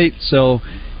Mississippi State. So,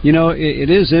 it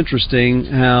is interesting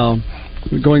how,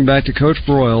 going back to Coach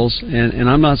Broyles, and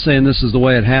I'm not saying this is the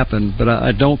way it happened, but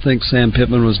I don't think Sam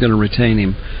Pittman was going to retain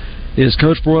him, is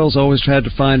Coach Broyles always had to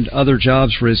find other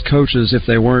jobs for his coaches if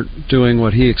they weren't doing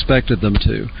what he expected them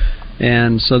to.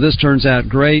 And so this turns out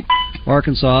great.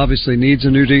 Arkansas obviously needs a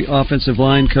new offensive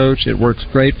line coach. It works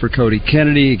great for Cody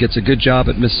Kennedy. He gets a good job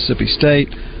at Mississippi State.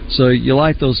 So you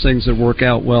like those things that work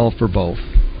out well for both.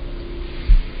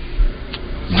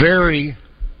 Very,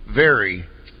 very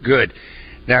good.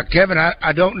 Now, Kevin,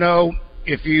 I don't know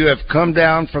if you have come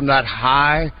down from that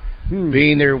high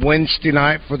being there Wednesday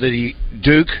night for the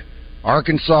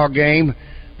Duke-Arkansas game,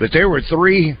 but there were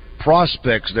 3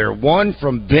 prospects there. One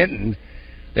from Benton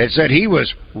that said he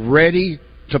was ready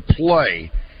to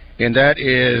play, and that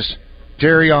is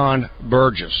Terrion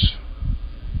Burgess.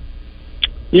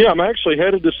 Yeah, I'm actually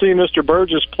headed to see Mr.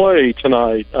 Burgess play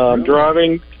tonight. I'm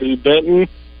driving to Benton,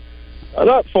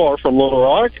 not far from Little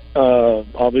Rock.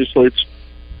 Obviously, it's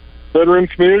veteran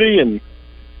community, and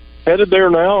headed there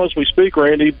now as we speak,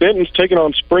 Randy. Benton's taking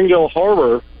on Springdale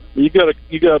Harbor. You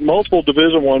got multiple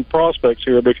Division I prospects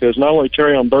here because not only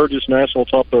Terrion Burgess, national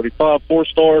top 35,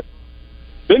 4-star,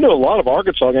 been to a lot of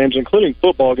Arkansas games, including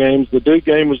football games. The Duke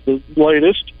game was the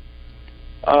latest.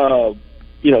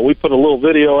 We put a little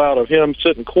video out of him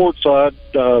sitting courtside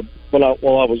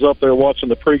while I was up there watching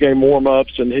the pregame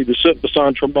warm-ups, and he was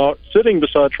sitting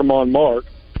beside Tremont Mark,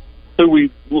 who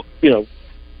we,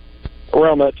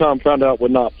 around that time found out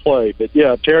would not play. But,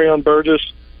 yeah, Terrion Burgess.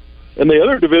 And the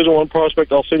other Division I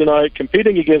prospect I'll see tonight,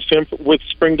 competing against him with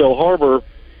Springdale Harbor,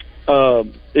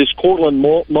 is Cortland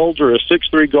Mulder, a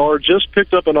 6'3" guard, just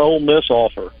picked up an Ole Miss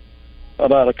offer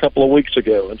about a couple of weeks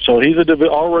ago. And so he's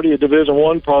already a Division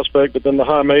I prospect, but then the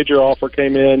high major offer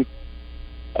came in.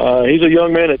 He's a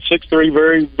young man at 6'3",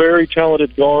 very, very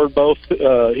talented guard. Both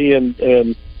he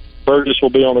and Burgess will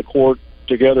be on the court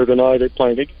together tonight at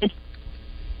playing again.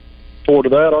 Forward to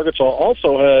that, Arkansas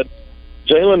also had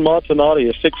Jalen Montanati,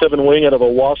 a 6'7" wing out of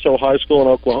Owasso High School in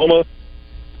Oklahoma.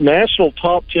 National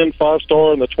top 10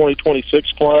 5-star in the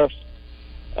 2026 class.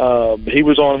 He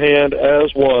was on hand,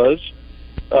 as was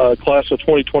class of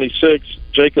 2026,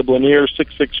 Jacob Lanier,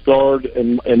 6'6" guard,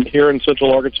 and here in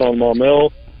Central Arkansas in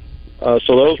Maumelle.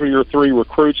 So those were your 3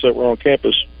 recruits that were on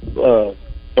campus.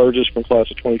 Burgess from class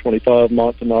of 2025,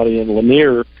 Montanati, and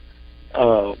Lanier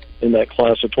in that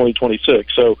class of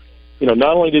 2026. So,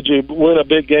 not only did you win a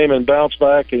big game and bounce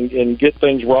back and get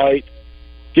things right,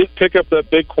 pick up that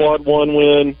big quad 1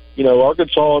 win.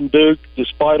 Arkansas and Duke,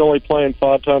 despite only playing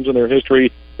 5 times in their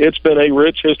history, it's been a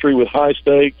rich history with high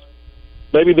stakes.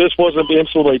 Maybe this wasn't the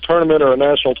NCAA tournament or a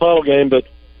national title game, but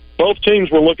both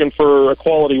teams were looking for a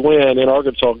quality win, and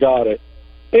Arkansas got it.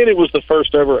 And it was the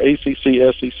first ever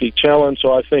ACC-SEC challenge,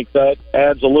 so I think that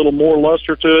adds a little more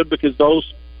luster to it because those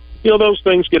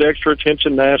things get extra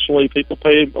attention nationally. People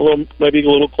pay maybe a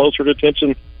little closer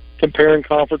attention comparing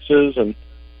conferences, and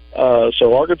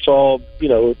so Arkansas,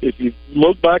 if you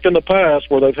look back in the past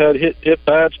where they've had hit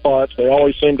bad spots, they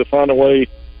always seem to find a way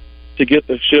to get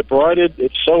the ship righted.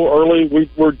 It's so early.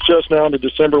 We're just now into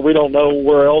December. We don't know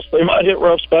where else they might hit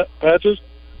rough patches,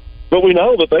 but we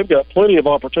know that they've got plenty of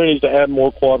opportunities to add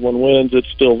more quad 1 wins.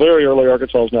 It's still very early.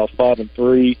 Arkansas is now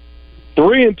 5-3,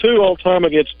 3-2 all time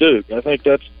against Duke. I think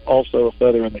that's also a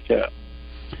feather in the cap.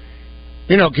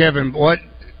 Kevin, what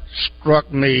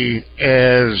struck me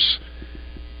as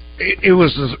it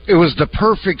was the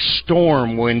perfect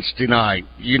storm Wednesday night.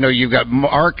 You've got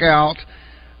Mark out,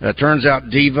 Turns out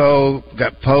Devo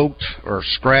got poked or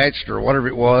scratched or whatever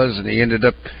it was, and he ended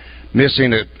up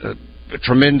missing a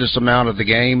tremendous amount of the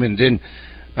game. And then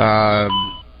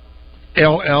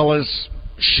Ellis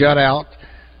shut out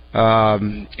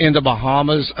in the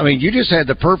Bahamas. I mean, you just had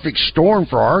the perfect storm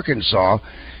for Arkansas.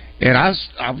 And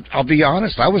I'll be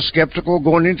honest, I was skeptical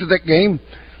going into that game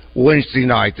Wednesday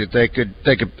night that they could,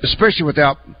 especially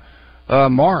without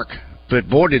Mark. But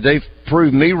boy, did they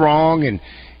prove me wrong,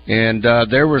 and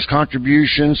there was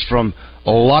contributions from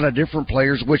a lot of different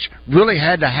players, which really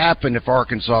had to happen if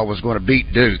Arkansas was going to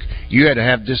beat Duke. You had to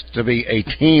have this to be a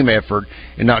team effort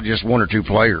and not just one or two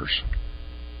players.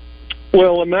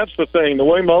 Well, and that's the thing. The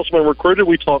way Musselman recruited,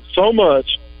 we talked so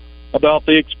much about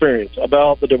the experience,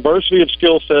 about the diversity of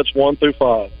skill sets 1 through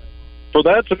 5. For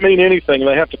that to mean anything,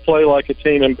 they have to play like a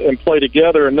team and play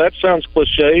together, and that sounds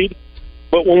cliched.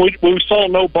 But when we saw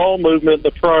no ball movement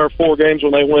the prior 4 games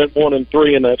when they went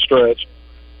 1-3 in that stretch,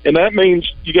 and that means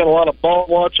you got a lot of ball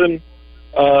watching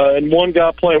and one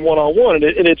guy playing one-on-one,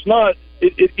 and it's not,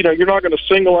 you're not going to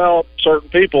single out certain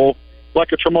people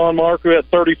like a Tremont Mark who had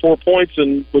 34 points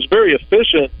and was very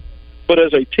efficient. But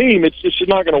as a team, it's just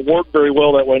not going to work very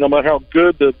well that way, no matter how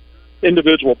good the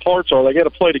individual parts are. They got to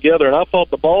play together, and I thought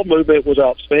the ball movement was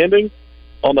outstanding.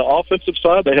 On the offensive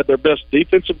side, they had their best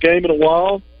defensive game in a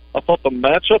while. I thought the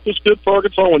matchup was good for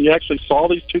Arkansas when you actually saw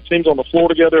these two teams on the floor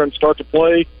together and start to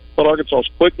play. But Arkansas's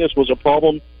quickness was a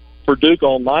problem for Duke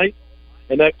all night,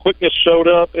 and that quickness showed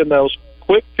up in those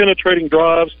quick penetrating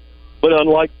drives. But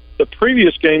unlike the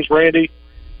previous games, Randy,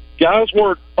 guys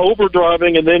weren't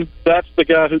overdriving, and then that's the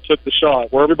guy who took the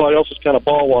shot, where everybody else is kind of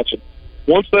ball watching.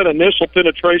 Once that initial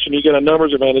penetration, you get a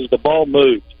numbers advantage. The ball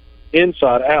moved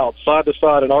inside, out, side to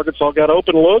side, and Arkansas got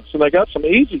open looks, and they got some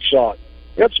easy shots.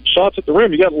 They got some shots at the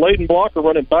rim. You got Leighton Blocker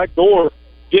running back door,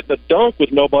 getting a dunk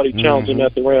with nobody challenging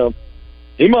at the rim.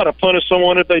 He might have punished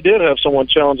someone if they did have someone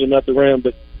challenging at the rim,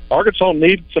 but Arkansas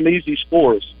needed some easy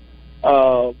scores.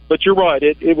 But you're right.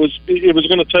 It was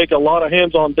going to take a lot of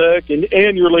hands on deck,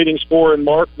 and your leading scorer in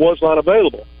Mark was not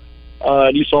available.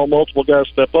 And you saw multiple guys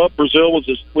step up. Brazil was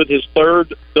with his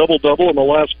third double-double in the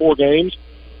last 4 games.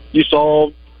 You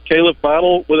saw Caleb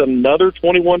Battle with another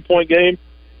 21-point game,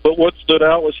 but what stood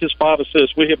out was his 5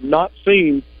 assists. We have not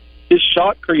seen his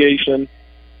shot creation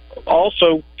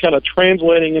also kind of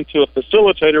translating into a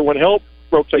facilitator when help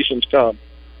rotations come.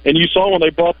 And you saw when they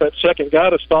brought that second guy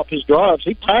to stop his drives,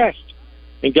 he passed,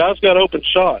 and guys got open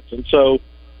shots. And so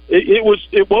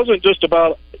it wasn't just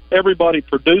about everybody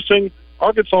producing.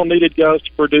 Arkansas needed guys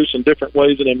to produce in different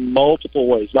ways and in multiple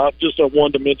ways, not just a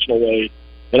one-dimensional way.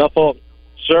 And I thought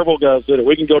several guys did it.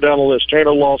 We can go down the list.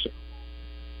 Tanner Lawson.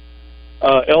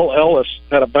 Ellis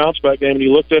had a bounce-back game, and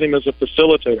you looked at him as a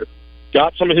facilitator.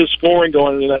 Got some of his scoring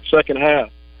going in that second half.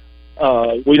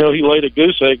 We know he laid a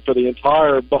goose egg for the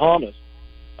entire Bahamas.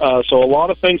 So a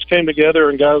lot of things came together,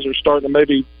 and guys are starting to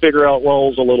maybe figure out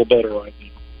roles a little better right now.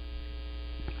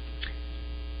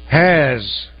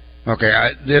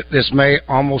 This may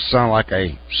almost sound like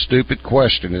a stupid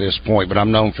question at this point, but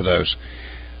I'm known for those.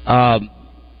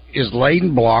 Is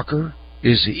Leighton Blocker,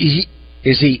 is he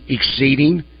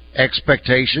exceeding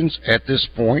expectations at this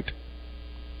point?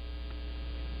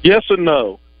 Yes and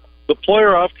no. The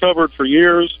player I've covered for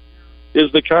years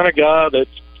is the kind of guy that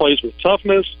plays with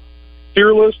toughness,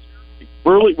 fearless,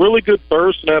 really, really good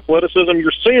burst and athleticism.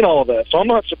 You're seeing all of that, so I'm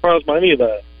not surprised by any of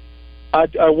that.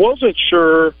 I wasn't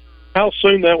sure how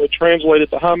soon that would translate at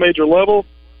the high major level,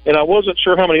 and I wasn't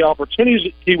sure how many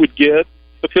opportunities he would get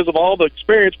because of all the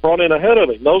experience brought in ahead of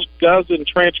him. Those guys didn't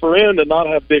transfer in and not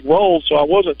have big roles, so I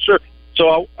wasn't sure.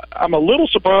 So I'm a little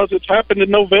surprised it's happened in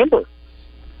November.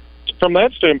 From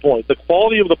that standpoint, the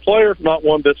quality of the player, not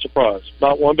one bit surprised.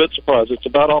 Not one bit surprised. It's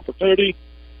about opportunity.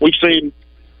 We've seen,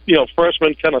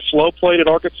 freshmen kind of slow played at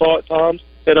Arkansas at times,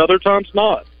 at other times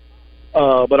not.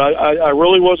 But I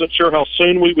really wasn't sure how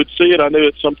soon we would see it. I knew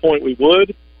at some point we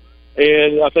would,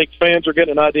 and I think fans are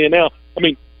getting an idea now. I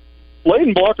mean,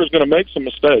 Leighton Blocker's going to make some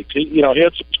mistakes. He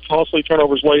had some costly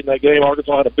turnovers late in that game.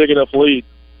 Arkansas had a big enough lead,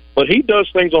 but he does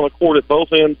things on the court at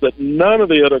both ends that none of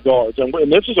the other guards.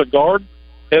 And this is a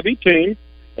guard-heavy team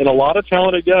and a lot of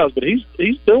talented guys, but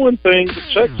he's doing things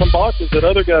to check some boxes that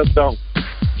other guys don't.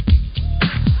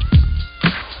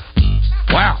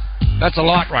 Wow, that's a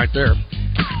lot right there.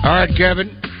 All right,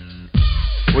 Kevin,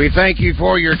 we thank you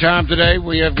for your time today.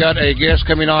 We have got a guest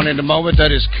coming on in a moment.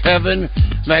 That is Kevin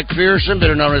McPherson,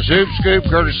 better known as Hoop Scoop,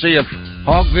 courtesy of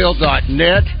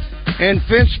Hogville.net and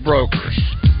Fence Brokers,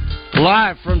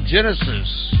 live from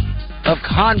Genesis of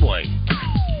Conway.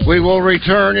 We will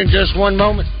return in just one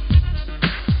moment.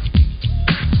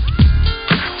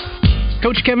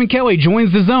 Coach Kevin Kelly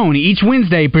joins the Zone each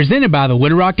Wednesday, presented by the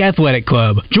Wood Rock Athletic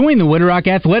Club. Join the Wood Rock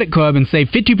Athletic Club and save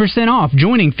 50% off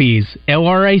joining fees.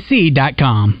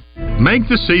 LRAC.com. Make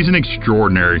the season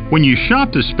extraordinary when you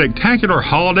shop the spectacular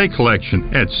holiday collection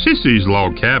at Sissy's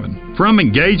Log Cabin. From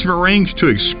engagement rings to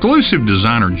exclusive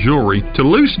designer jewelry to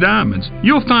loose diamonds,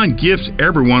 you'll find gifts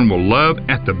everyone will love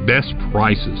at the best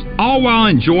prices, all while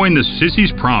enjoying the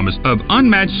Sissy's promise of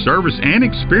unmatched service and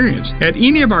experience at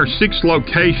any of our 6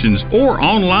 locations or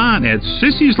online at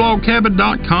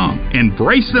sissyslogcabin.com.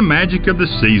 Embrace the magic of the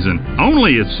season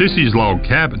only at Sissy's Log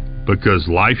Cabin, because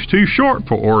life's too short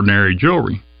for ordinary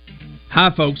jewelry. Hi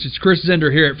folks, it's Chris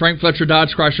Zender here at Frank Fletcher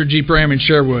Dodge Chrysler Jeep Ram in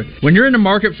Sherwood. When you're in the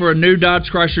market for a new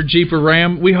Dodge Chrysler Jeep or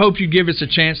Ram, we hope you give us a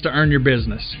chance to earn your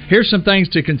business. Here's some things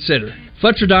to consider.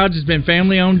 Fletcher Dodge has been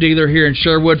family-owned dealer here in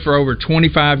Sherwood for over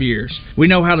 25 years. We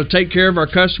know how to take care of our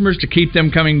customers to keep them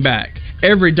coming back.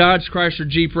 Every Dodge Chrysler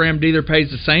Jeep Ram dealer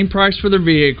pays the same price for their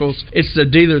vehicles. It's the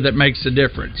dealer that makes the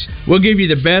difference. We'll give you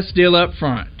the best deal up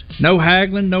front. No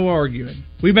haggling, no arguing.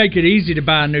 We make it easy to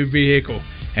buy a new vehicle,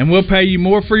 and we'll pay you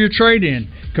more for your trade-in.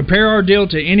 Compare our deal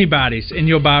to anybody's, and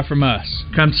you'll buy from us.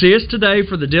 Come see us today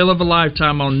for the deal of a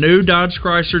lifetime on new Dodge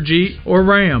Chrysler Jeep or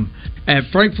Ram. At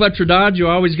Frank Fletcher Dodge, you'll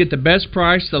always get the best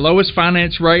price, the lowest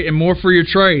finance rate, and more for your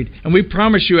trade. And we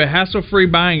promise you a hassle-free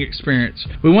buying experience.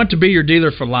 We want to be your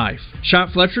dealer for life. Shop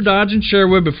Fletcher Dodge in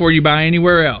Sherwood before you buy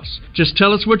anywhere else. Just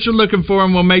tell us what you're looking for,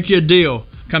 and we'll make you a deal.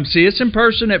 Come see us in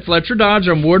person at Fletcher Dodge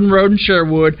on Warden Road in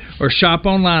Sherwood, or shop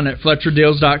online at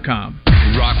FletcherDeals.com.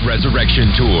 Rock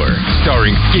Resurrection Tour,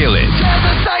 starring Skillet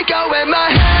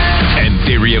and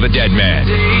Theory of a Dead Man.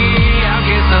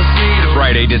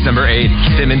 Friday, December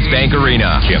 8th, Simmons Bank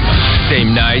Arena.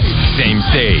 Same night, same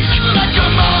stage.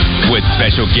 With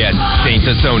special guest Saint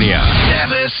Asonia.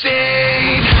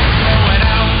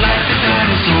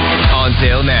 On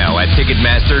sale now at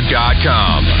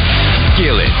Ticketmaster.com.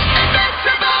 Skillet,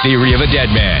 Theory of a Dead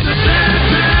Man.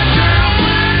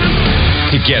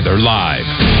 Together live.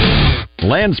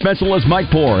 Land specialist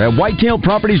Mike Poore at Whitetail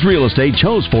Properties Real Estate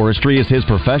chose forestry as his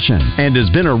profession and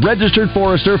has been a registered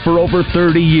forester for over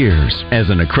 30 years. As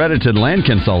an accredited land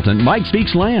consultant, Mike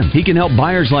speaks land. He can help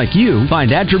buyers like you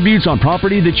find attributes on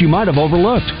property that you might have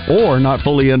overlooked or not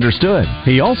fully understood.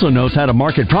 He also knows how to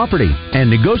market property and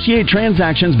negotiate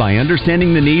transactions by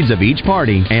understanding the needs of each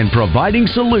party and providing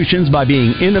solutions by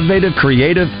being innovative,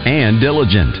 creative, and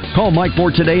diligent. Call Mike Poore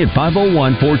today at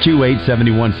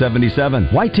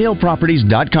 501-428-7177. Whitetail Properties.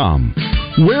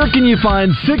 Where can you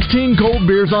find 16 cold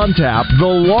beers on tap, the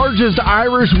largest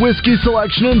Irish whiskey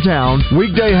selection in town,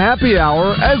 weekday happy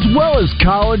hour, as well as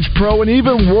college, pro, and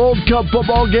even World Cup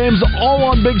football games all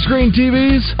on big screen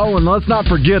TVs? Oh, and let's not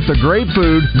forget the great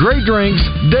food, great drinks,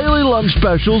 daily lunch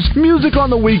specials, music on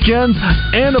the weekends,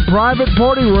 and a private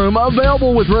party room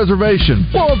available with reservation.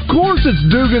 Well, of course it's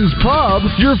Dugan's Pub,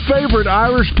 your favorite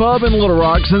Irish pub in Little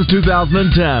Rock since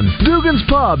 2010. Dugan's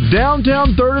Pub,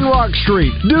 downtown 3rd and Rock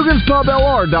Street. DugansPubLR.com.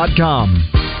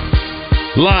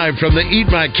 Live from the Eat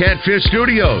My Catfish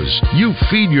studios, you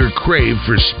feed your crave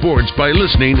for sports by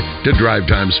listening to Drive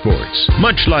Time Sports.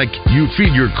 Much like you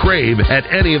feed your crave at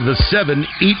any of the 7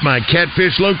 Eat My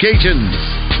Catfish locations.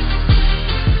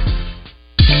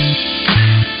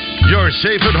 You're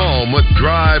safe at home with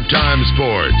Drive Time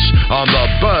Sports on the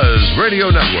Buzz Radio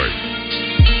Network.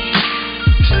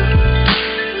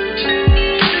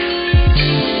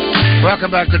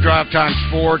 Welcome back to Drive Time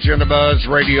Sports on the Buzz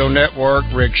Radio Network.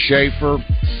 Rick Shaeffer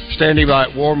standing by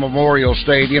at War Memorial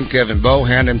Stadium. Kevin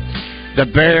Bohannon, the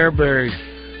Bearberry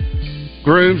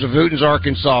Grooms of Hooten's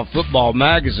Arkansas Football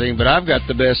Magazine. But I've got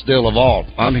the best deal of all.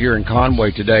 I'm here in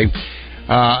Conway today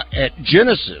at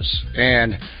Genesis,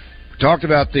 and we talked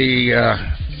about the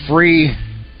free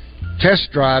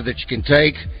test drive that you can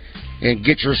take and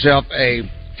get yourself a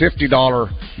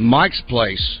 $50 Mike's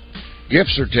Place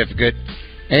gift certificate.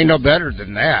 Ain't no better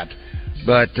than that.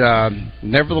 But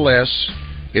nevertheless,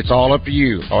 it's all up to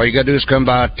you. All you got to do is come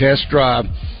by, test drive.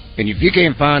 And if you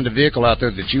can't find a vehicle out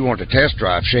there that you want to test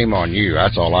drive, shame on you.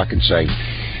 That's all I can say.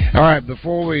 All right,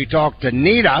 before we talk to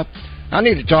Nita, I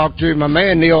need to talk to my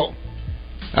man, Neil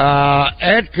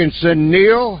Atkinson.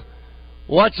 Neil,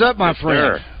 what's up, my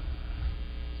friend? Sir.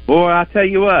 Boy, I tell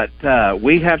you what,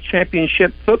 we have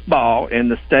championship football in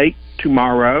the state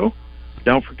tomorrow.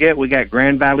 Don't forget, we got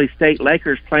Grand Valley State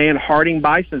Lakers playing Harding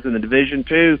Bisons in the Division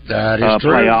II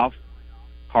playoffs.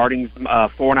 Harding's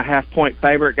 4.5-point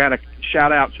favorite. Got a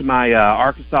shout-out to my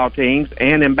Arkansas teams.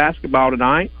 And in basketball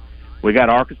tonight, we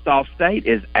got Arkansas State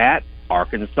is at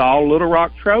Arkansas Little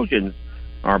Rock Trojans.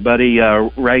 Our buddy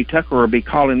Ray Tucker will be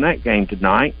calling that game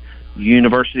tonight.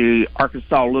 University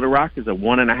Arkansas Little Rock is a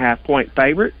 1.5-point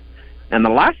favorite. And the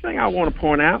last thing I want to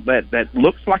point out that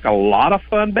looks like a lot of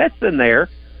fun bets in there.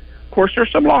 Of course,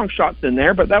 there's some long shots in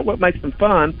there, but what makes them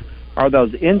fun are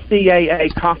those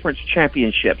NCAA Conference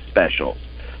Championship specials.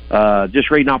 Just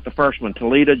reading off the first one,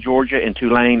 Toledo, Georgia, and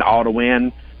Tulane all to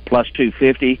win, plus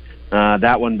 250.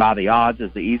 That one by the odds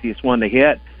is the easiest one to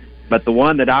hit. But the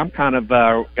one that I'm kind of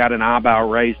got an eyebrow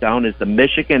raised on is the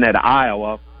Michigan at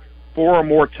Iowa, 4 or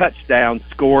more touchdowns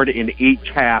scored in each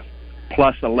half,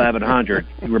 plus 1,100.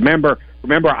 Remember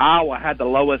Iowa had the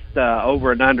lowest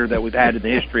over and under that we've had in the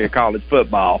history of college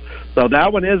football. So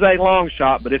that one is a long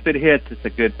shot, but if it hits, it's a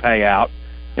good payout.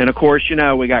 And, of course,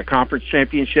 we got conference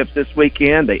championships this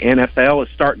weekend. The NFL is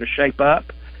starting to shape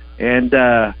up. And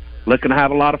looking to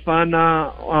have a lot of fun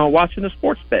watching the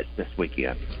sports bets this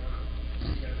weekend.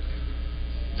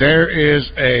 There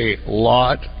is a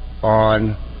lot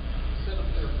on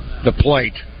the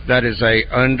plate. That is a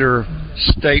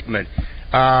understatement.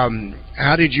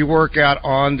 How did you work out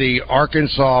on the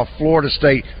Arkansas-Florida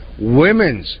State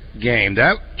women's game?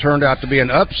 That turned out to be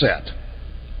an upset.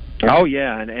 Oh,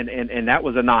 yeah, and that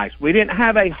was a nice. We didn't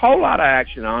have a whole lot of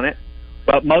action on it,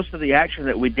 but most of the action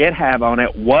that we did have on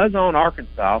it was on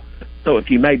Arkansas. So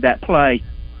if you made that play,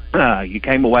 you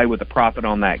came away with a profit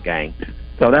on that game.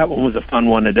 So that one was a fun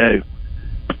one to do.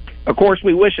 Of course,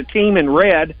 we wish a team in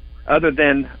red, other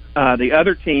than the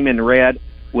other team in red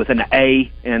with an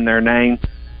A in their name,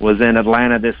 was in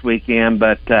Atlanta this weekend.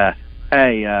 But, but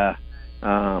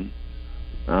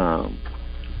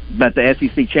the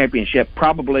SEC Championship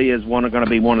probably is going to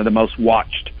be one of the most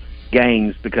watched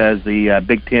games because the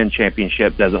Big Ten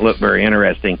Championship doesn't look very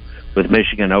interesting with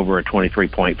Michigan over a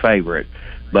 23-point favorite.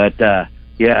 But,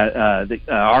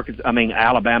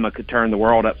 Alabama could turn the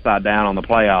world upside down on the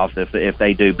playoffs if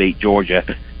they do beat Georgia.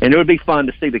 And it would be fun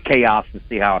to see the chaos and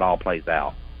see how it all plays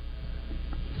out.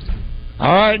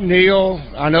 All right, Neil,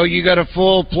 I know you got a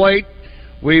full plate.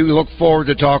 We look forward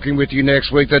to talking with you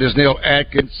next week. That is Neil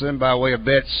Atkinson by way of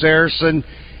Bet Saracen.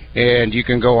 And you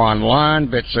can go online,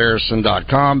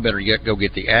 betsaracen.com. Better yet, go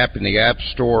get the app in the App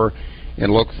Store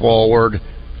and look forward.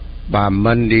 By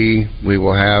Monday, we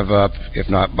will have up, if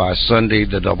not by Sunday,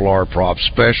 the R prop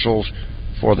specials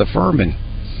for the Furman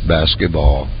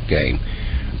basketball game.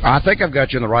 I think I've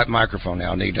got you in the right microphone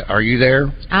now, Nita. Are you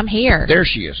there? I'm here. There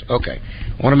she is. Okay.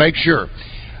 I want to make sure.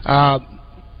 How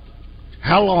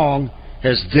long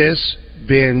has this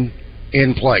been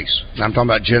in place? I'm talking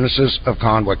about Genesis of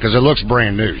Conway, because it looks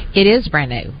brand new. It is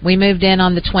brand new. We moved in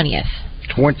on the 20th.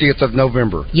 20th of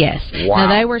November. Yes. Wow.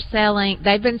 Now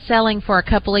they've been selling for a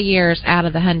couple of years out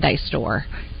of the Hyundai store,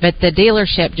 but the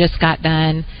dealership just got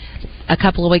done a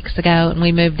couple of weeks ago, and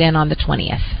we moved in on the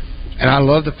 20th. And I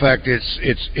love the fact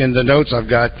it's in the notes I've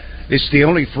got. It's the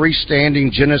only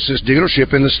freestanding Genesis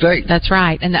dealership in the state. That's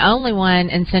right, and the only one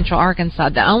in Central Arkansas,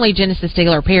 the only Genesis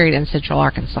dealer, period, in Central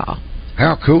Arkansas.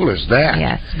 How cool is that?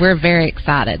 Yes, we're very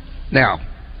excited. Now,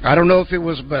 I don't know if it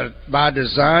was by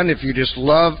design, if you just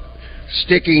love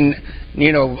sticking,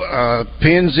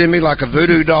 pins in me like a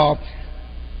voodoo doll.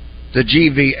 The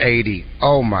GV80.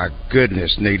 Oh, my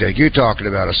goodness, Nita. You're talking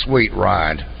about a sweet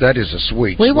ride. That is a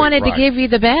sweet We wanted ride. To give you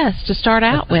the best to start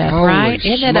out with, right?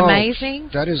 Isn't it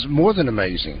amazing? That is more than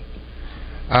amazing.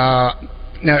 Now,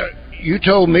 you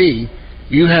told me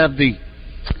you have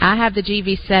I have the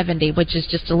GV70, which is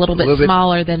just a little bit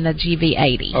smaller than the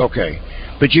GV80. Okay.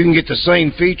 But you can get the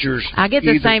same features. I get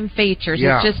the same features.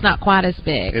 Yeah. It's just not quite as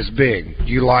big. It's big. Do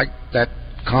you like that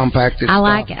compacted I style?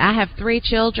 like it. I have 3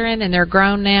 children, and they're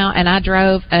grown now, and I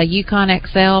drove a Yukon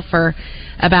XL for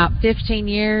about 15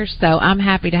 years, so I'm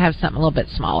happy to have something a little bit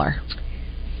smaller.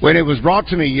 When it was brought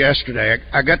to me yesterday,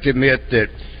 I got to admit that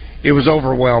it was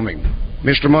overwhelming.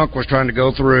 Mr. Monk was trying to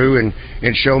go through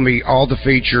and show me all the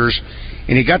features,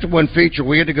 and he got to one feature.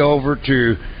 We had to go over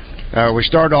to we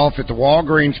started off at the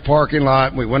Walgreens parking lot,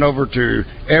 and we went over to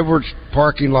Edwards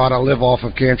parking lot. I live off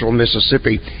of Cantrell,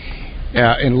 Mississippi,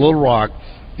 in Little Rock,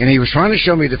 and he was trying to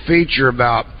show me the feature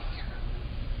about,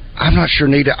 I'm not sure,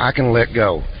 Nita, I can let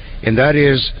go, and that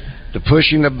is the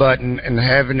pushing the button and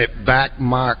having it back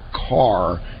my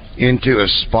car into a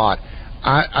spot.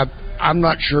 I'm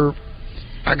not sure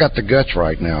I got the guts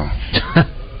right now.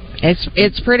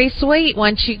 It's pretty sweet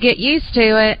once you get used to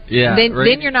it. Yeah,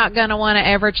 then you're not going to want to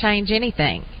ever change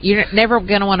anything. You're never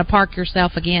going to want to park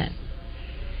yourself again.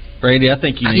 Randy, I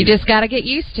think you just got to get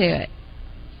used to it.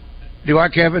 Do I,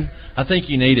 Kevin? I think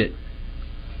you need it.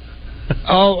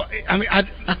 Oh, I mean,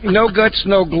 no guts,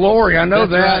 no glory. I know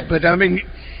that, right. But I mean,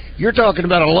 you're talking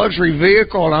about a luxury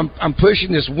vehicle, and I'm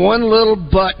pushing this one little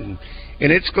button,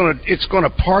 and it's gonna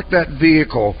park that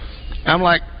vehicle. I'm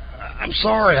like, I'm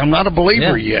sorry, I'm not a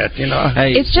believer yet.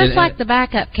 It's just like the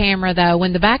backup camera, though.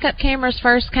 When the backup cameras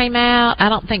first came out, I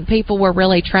don't think people were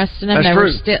really trusting them.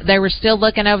 They were still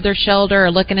looking over their shoulder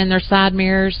or looking in their side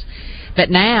mirrors.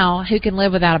 But now, who can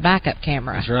live without a backup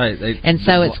camera? That's right. And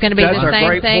so it's going to be the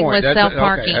same thing with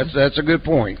self-parking. Okay, that's a good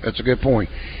point.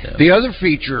 Yeah. The other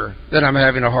feature that I'm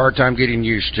having a hard time getting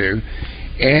used to,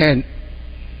 and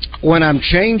when I'm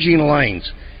changing lanes,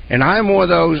 and I'm one of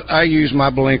those, I use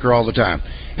my blinker all the time.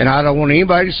 And I don't want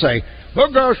anybody to say,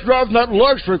 that guy's driving that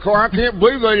luxury car. I can't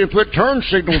believe they didn't put turn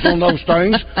signals on those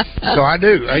things. So I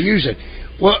do. I use it.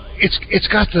 Well, it's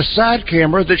got the side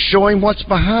camera that's showing what's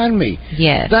behind me.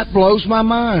 Yes. That blows my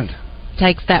mind.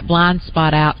 Takes that blind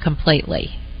spot out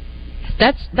completely.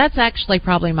 That's actually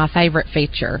probably my favorite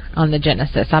feature on the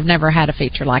Genesis. I've never had a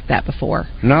feature like that before.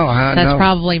 No, that's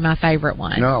probably my favorite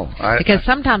one. No, because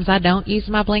sometimes I don't use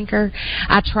my blinker.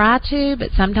 I try to,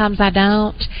 but sometimes I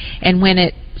don't. And when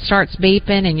it starts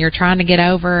beeping and you're trying to get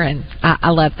over, and I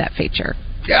love that feature.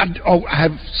 Yeah. I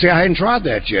hadn't tried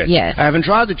that yet. Yes. I haven't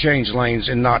tried to change lanes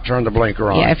and not turn the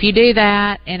blinker on. Yeah, if you do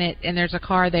that and there's a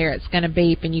car there, it's going to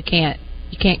beep and you can't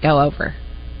go over.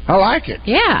 I like it.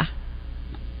 Yeah.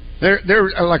 There,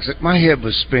 like I said, my head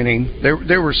was spinning.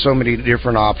 There were so many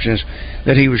different options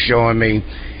that he was showing me,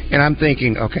 and I'm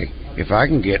thinking, okay, if I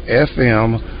can get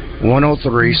FM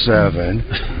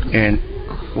 103.7, and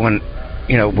when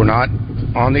we're not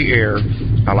on the air,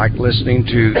 I like listening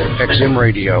to XM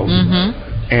radio,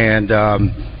 and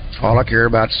all I care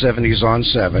about 70s on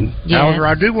 7. Yes. However,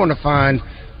 I do want to find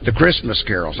the Christmas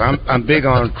carols. I'm big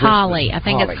on Christmas. Holly. I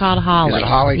think it's called Holly. Is it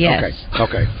Holly? Yes.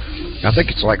 Okay. I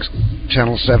think it's like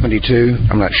Channel 72.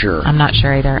 I'm not sure. I'm not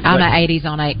sure either. I'm an 80s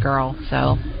on 8 girl,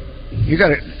 so.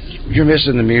 You're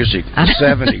missing the music. The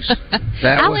 70s.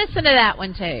 I listen to that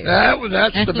one too.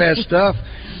 That's the best stuff.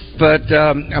 But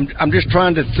I'm just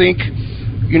trying to think.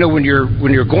 When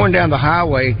you're going down the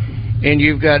highway and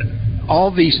you've got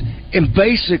all these. And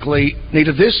basically,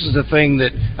 Nita, this is the thing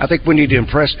that I think we need to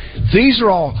impress. These are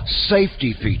all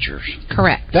safety features.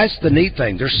 Correct. That's the neat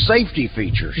thing. They're safety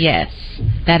features. Yes,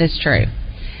 that is true.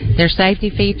 They're safety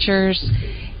features.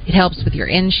 It helps with your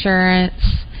insurance.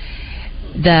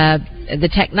 The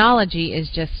technology is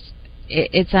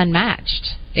it's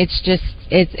unmatched. It's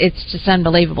just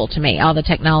unbelievable to me, all the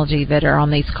technology that are on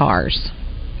these cars.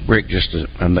 Rick,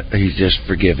 he's just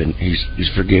forgiven.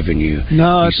 He's forgiven you.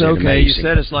 No, it's okay. Amazing. You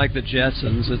said it's like the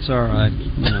Jetsons. It's all right.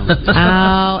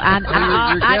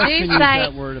 I do say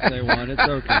that word if they want. It's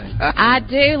okay. I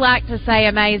do like to say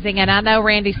amazing, and I know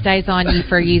Randy stays on you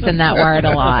for using that word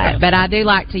a lot, but I do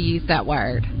like to use that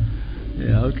word.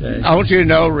 Yeah, okay. I want you to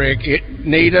know, Rick,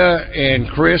 Nita and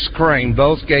Chris Crane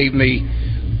both gave me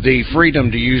the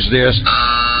freedom to use this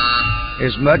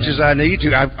as much as I need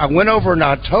to. I went over and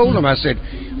I told him, I said,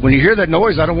 when you hear that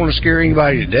noise, I don't want to scare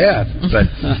anybody to death. But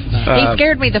he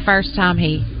scared me the first time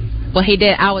he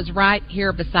did. I was right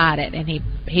here beside it, and he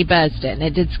buzzed it, and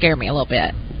it did scare me a little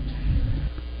bit.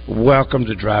 Welcome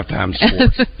to Drive Time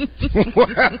Sports.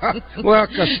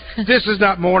 Welcome. This is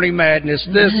not Morning Madness.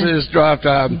 This is Drive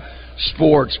Time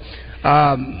Sports.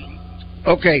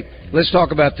 Okay, let's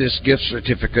talk about this gift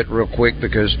certificate real quick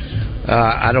because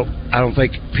I don't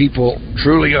think people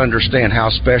truly understand how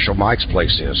special Mike's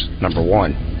Place is. Number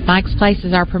one, Mike's Place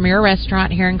is our premier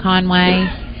restaurant here in Conway.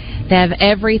 They have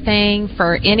everything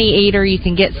for any eater. You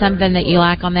can get something that you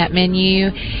like on that menu,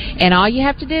 and all you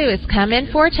have to do is come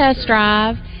in for a test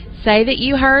drive. Say that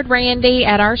you heard Randy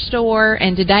at our store,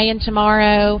 and today and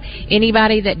tomorrow,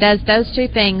 anybody that does those two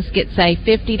things gets a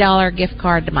 $50 gift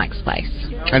card to Mike's Place.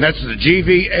 And that's the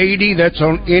GV80. That's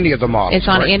on any of the models. It's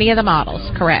on any of the models,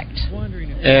 correct.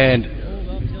 And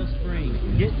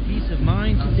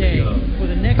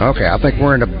okay, I think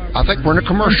we're in a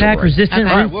commercial. Impact resistant.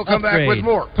 All right, we'll come back with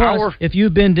more. Plus, if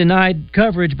you've been denied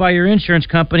coverage by your insurance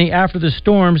company after the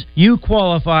storms, you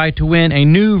qualify to win a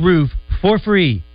new roof for free.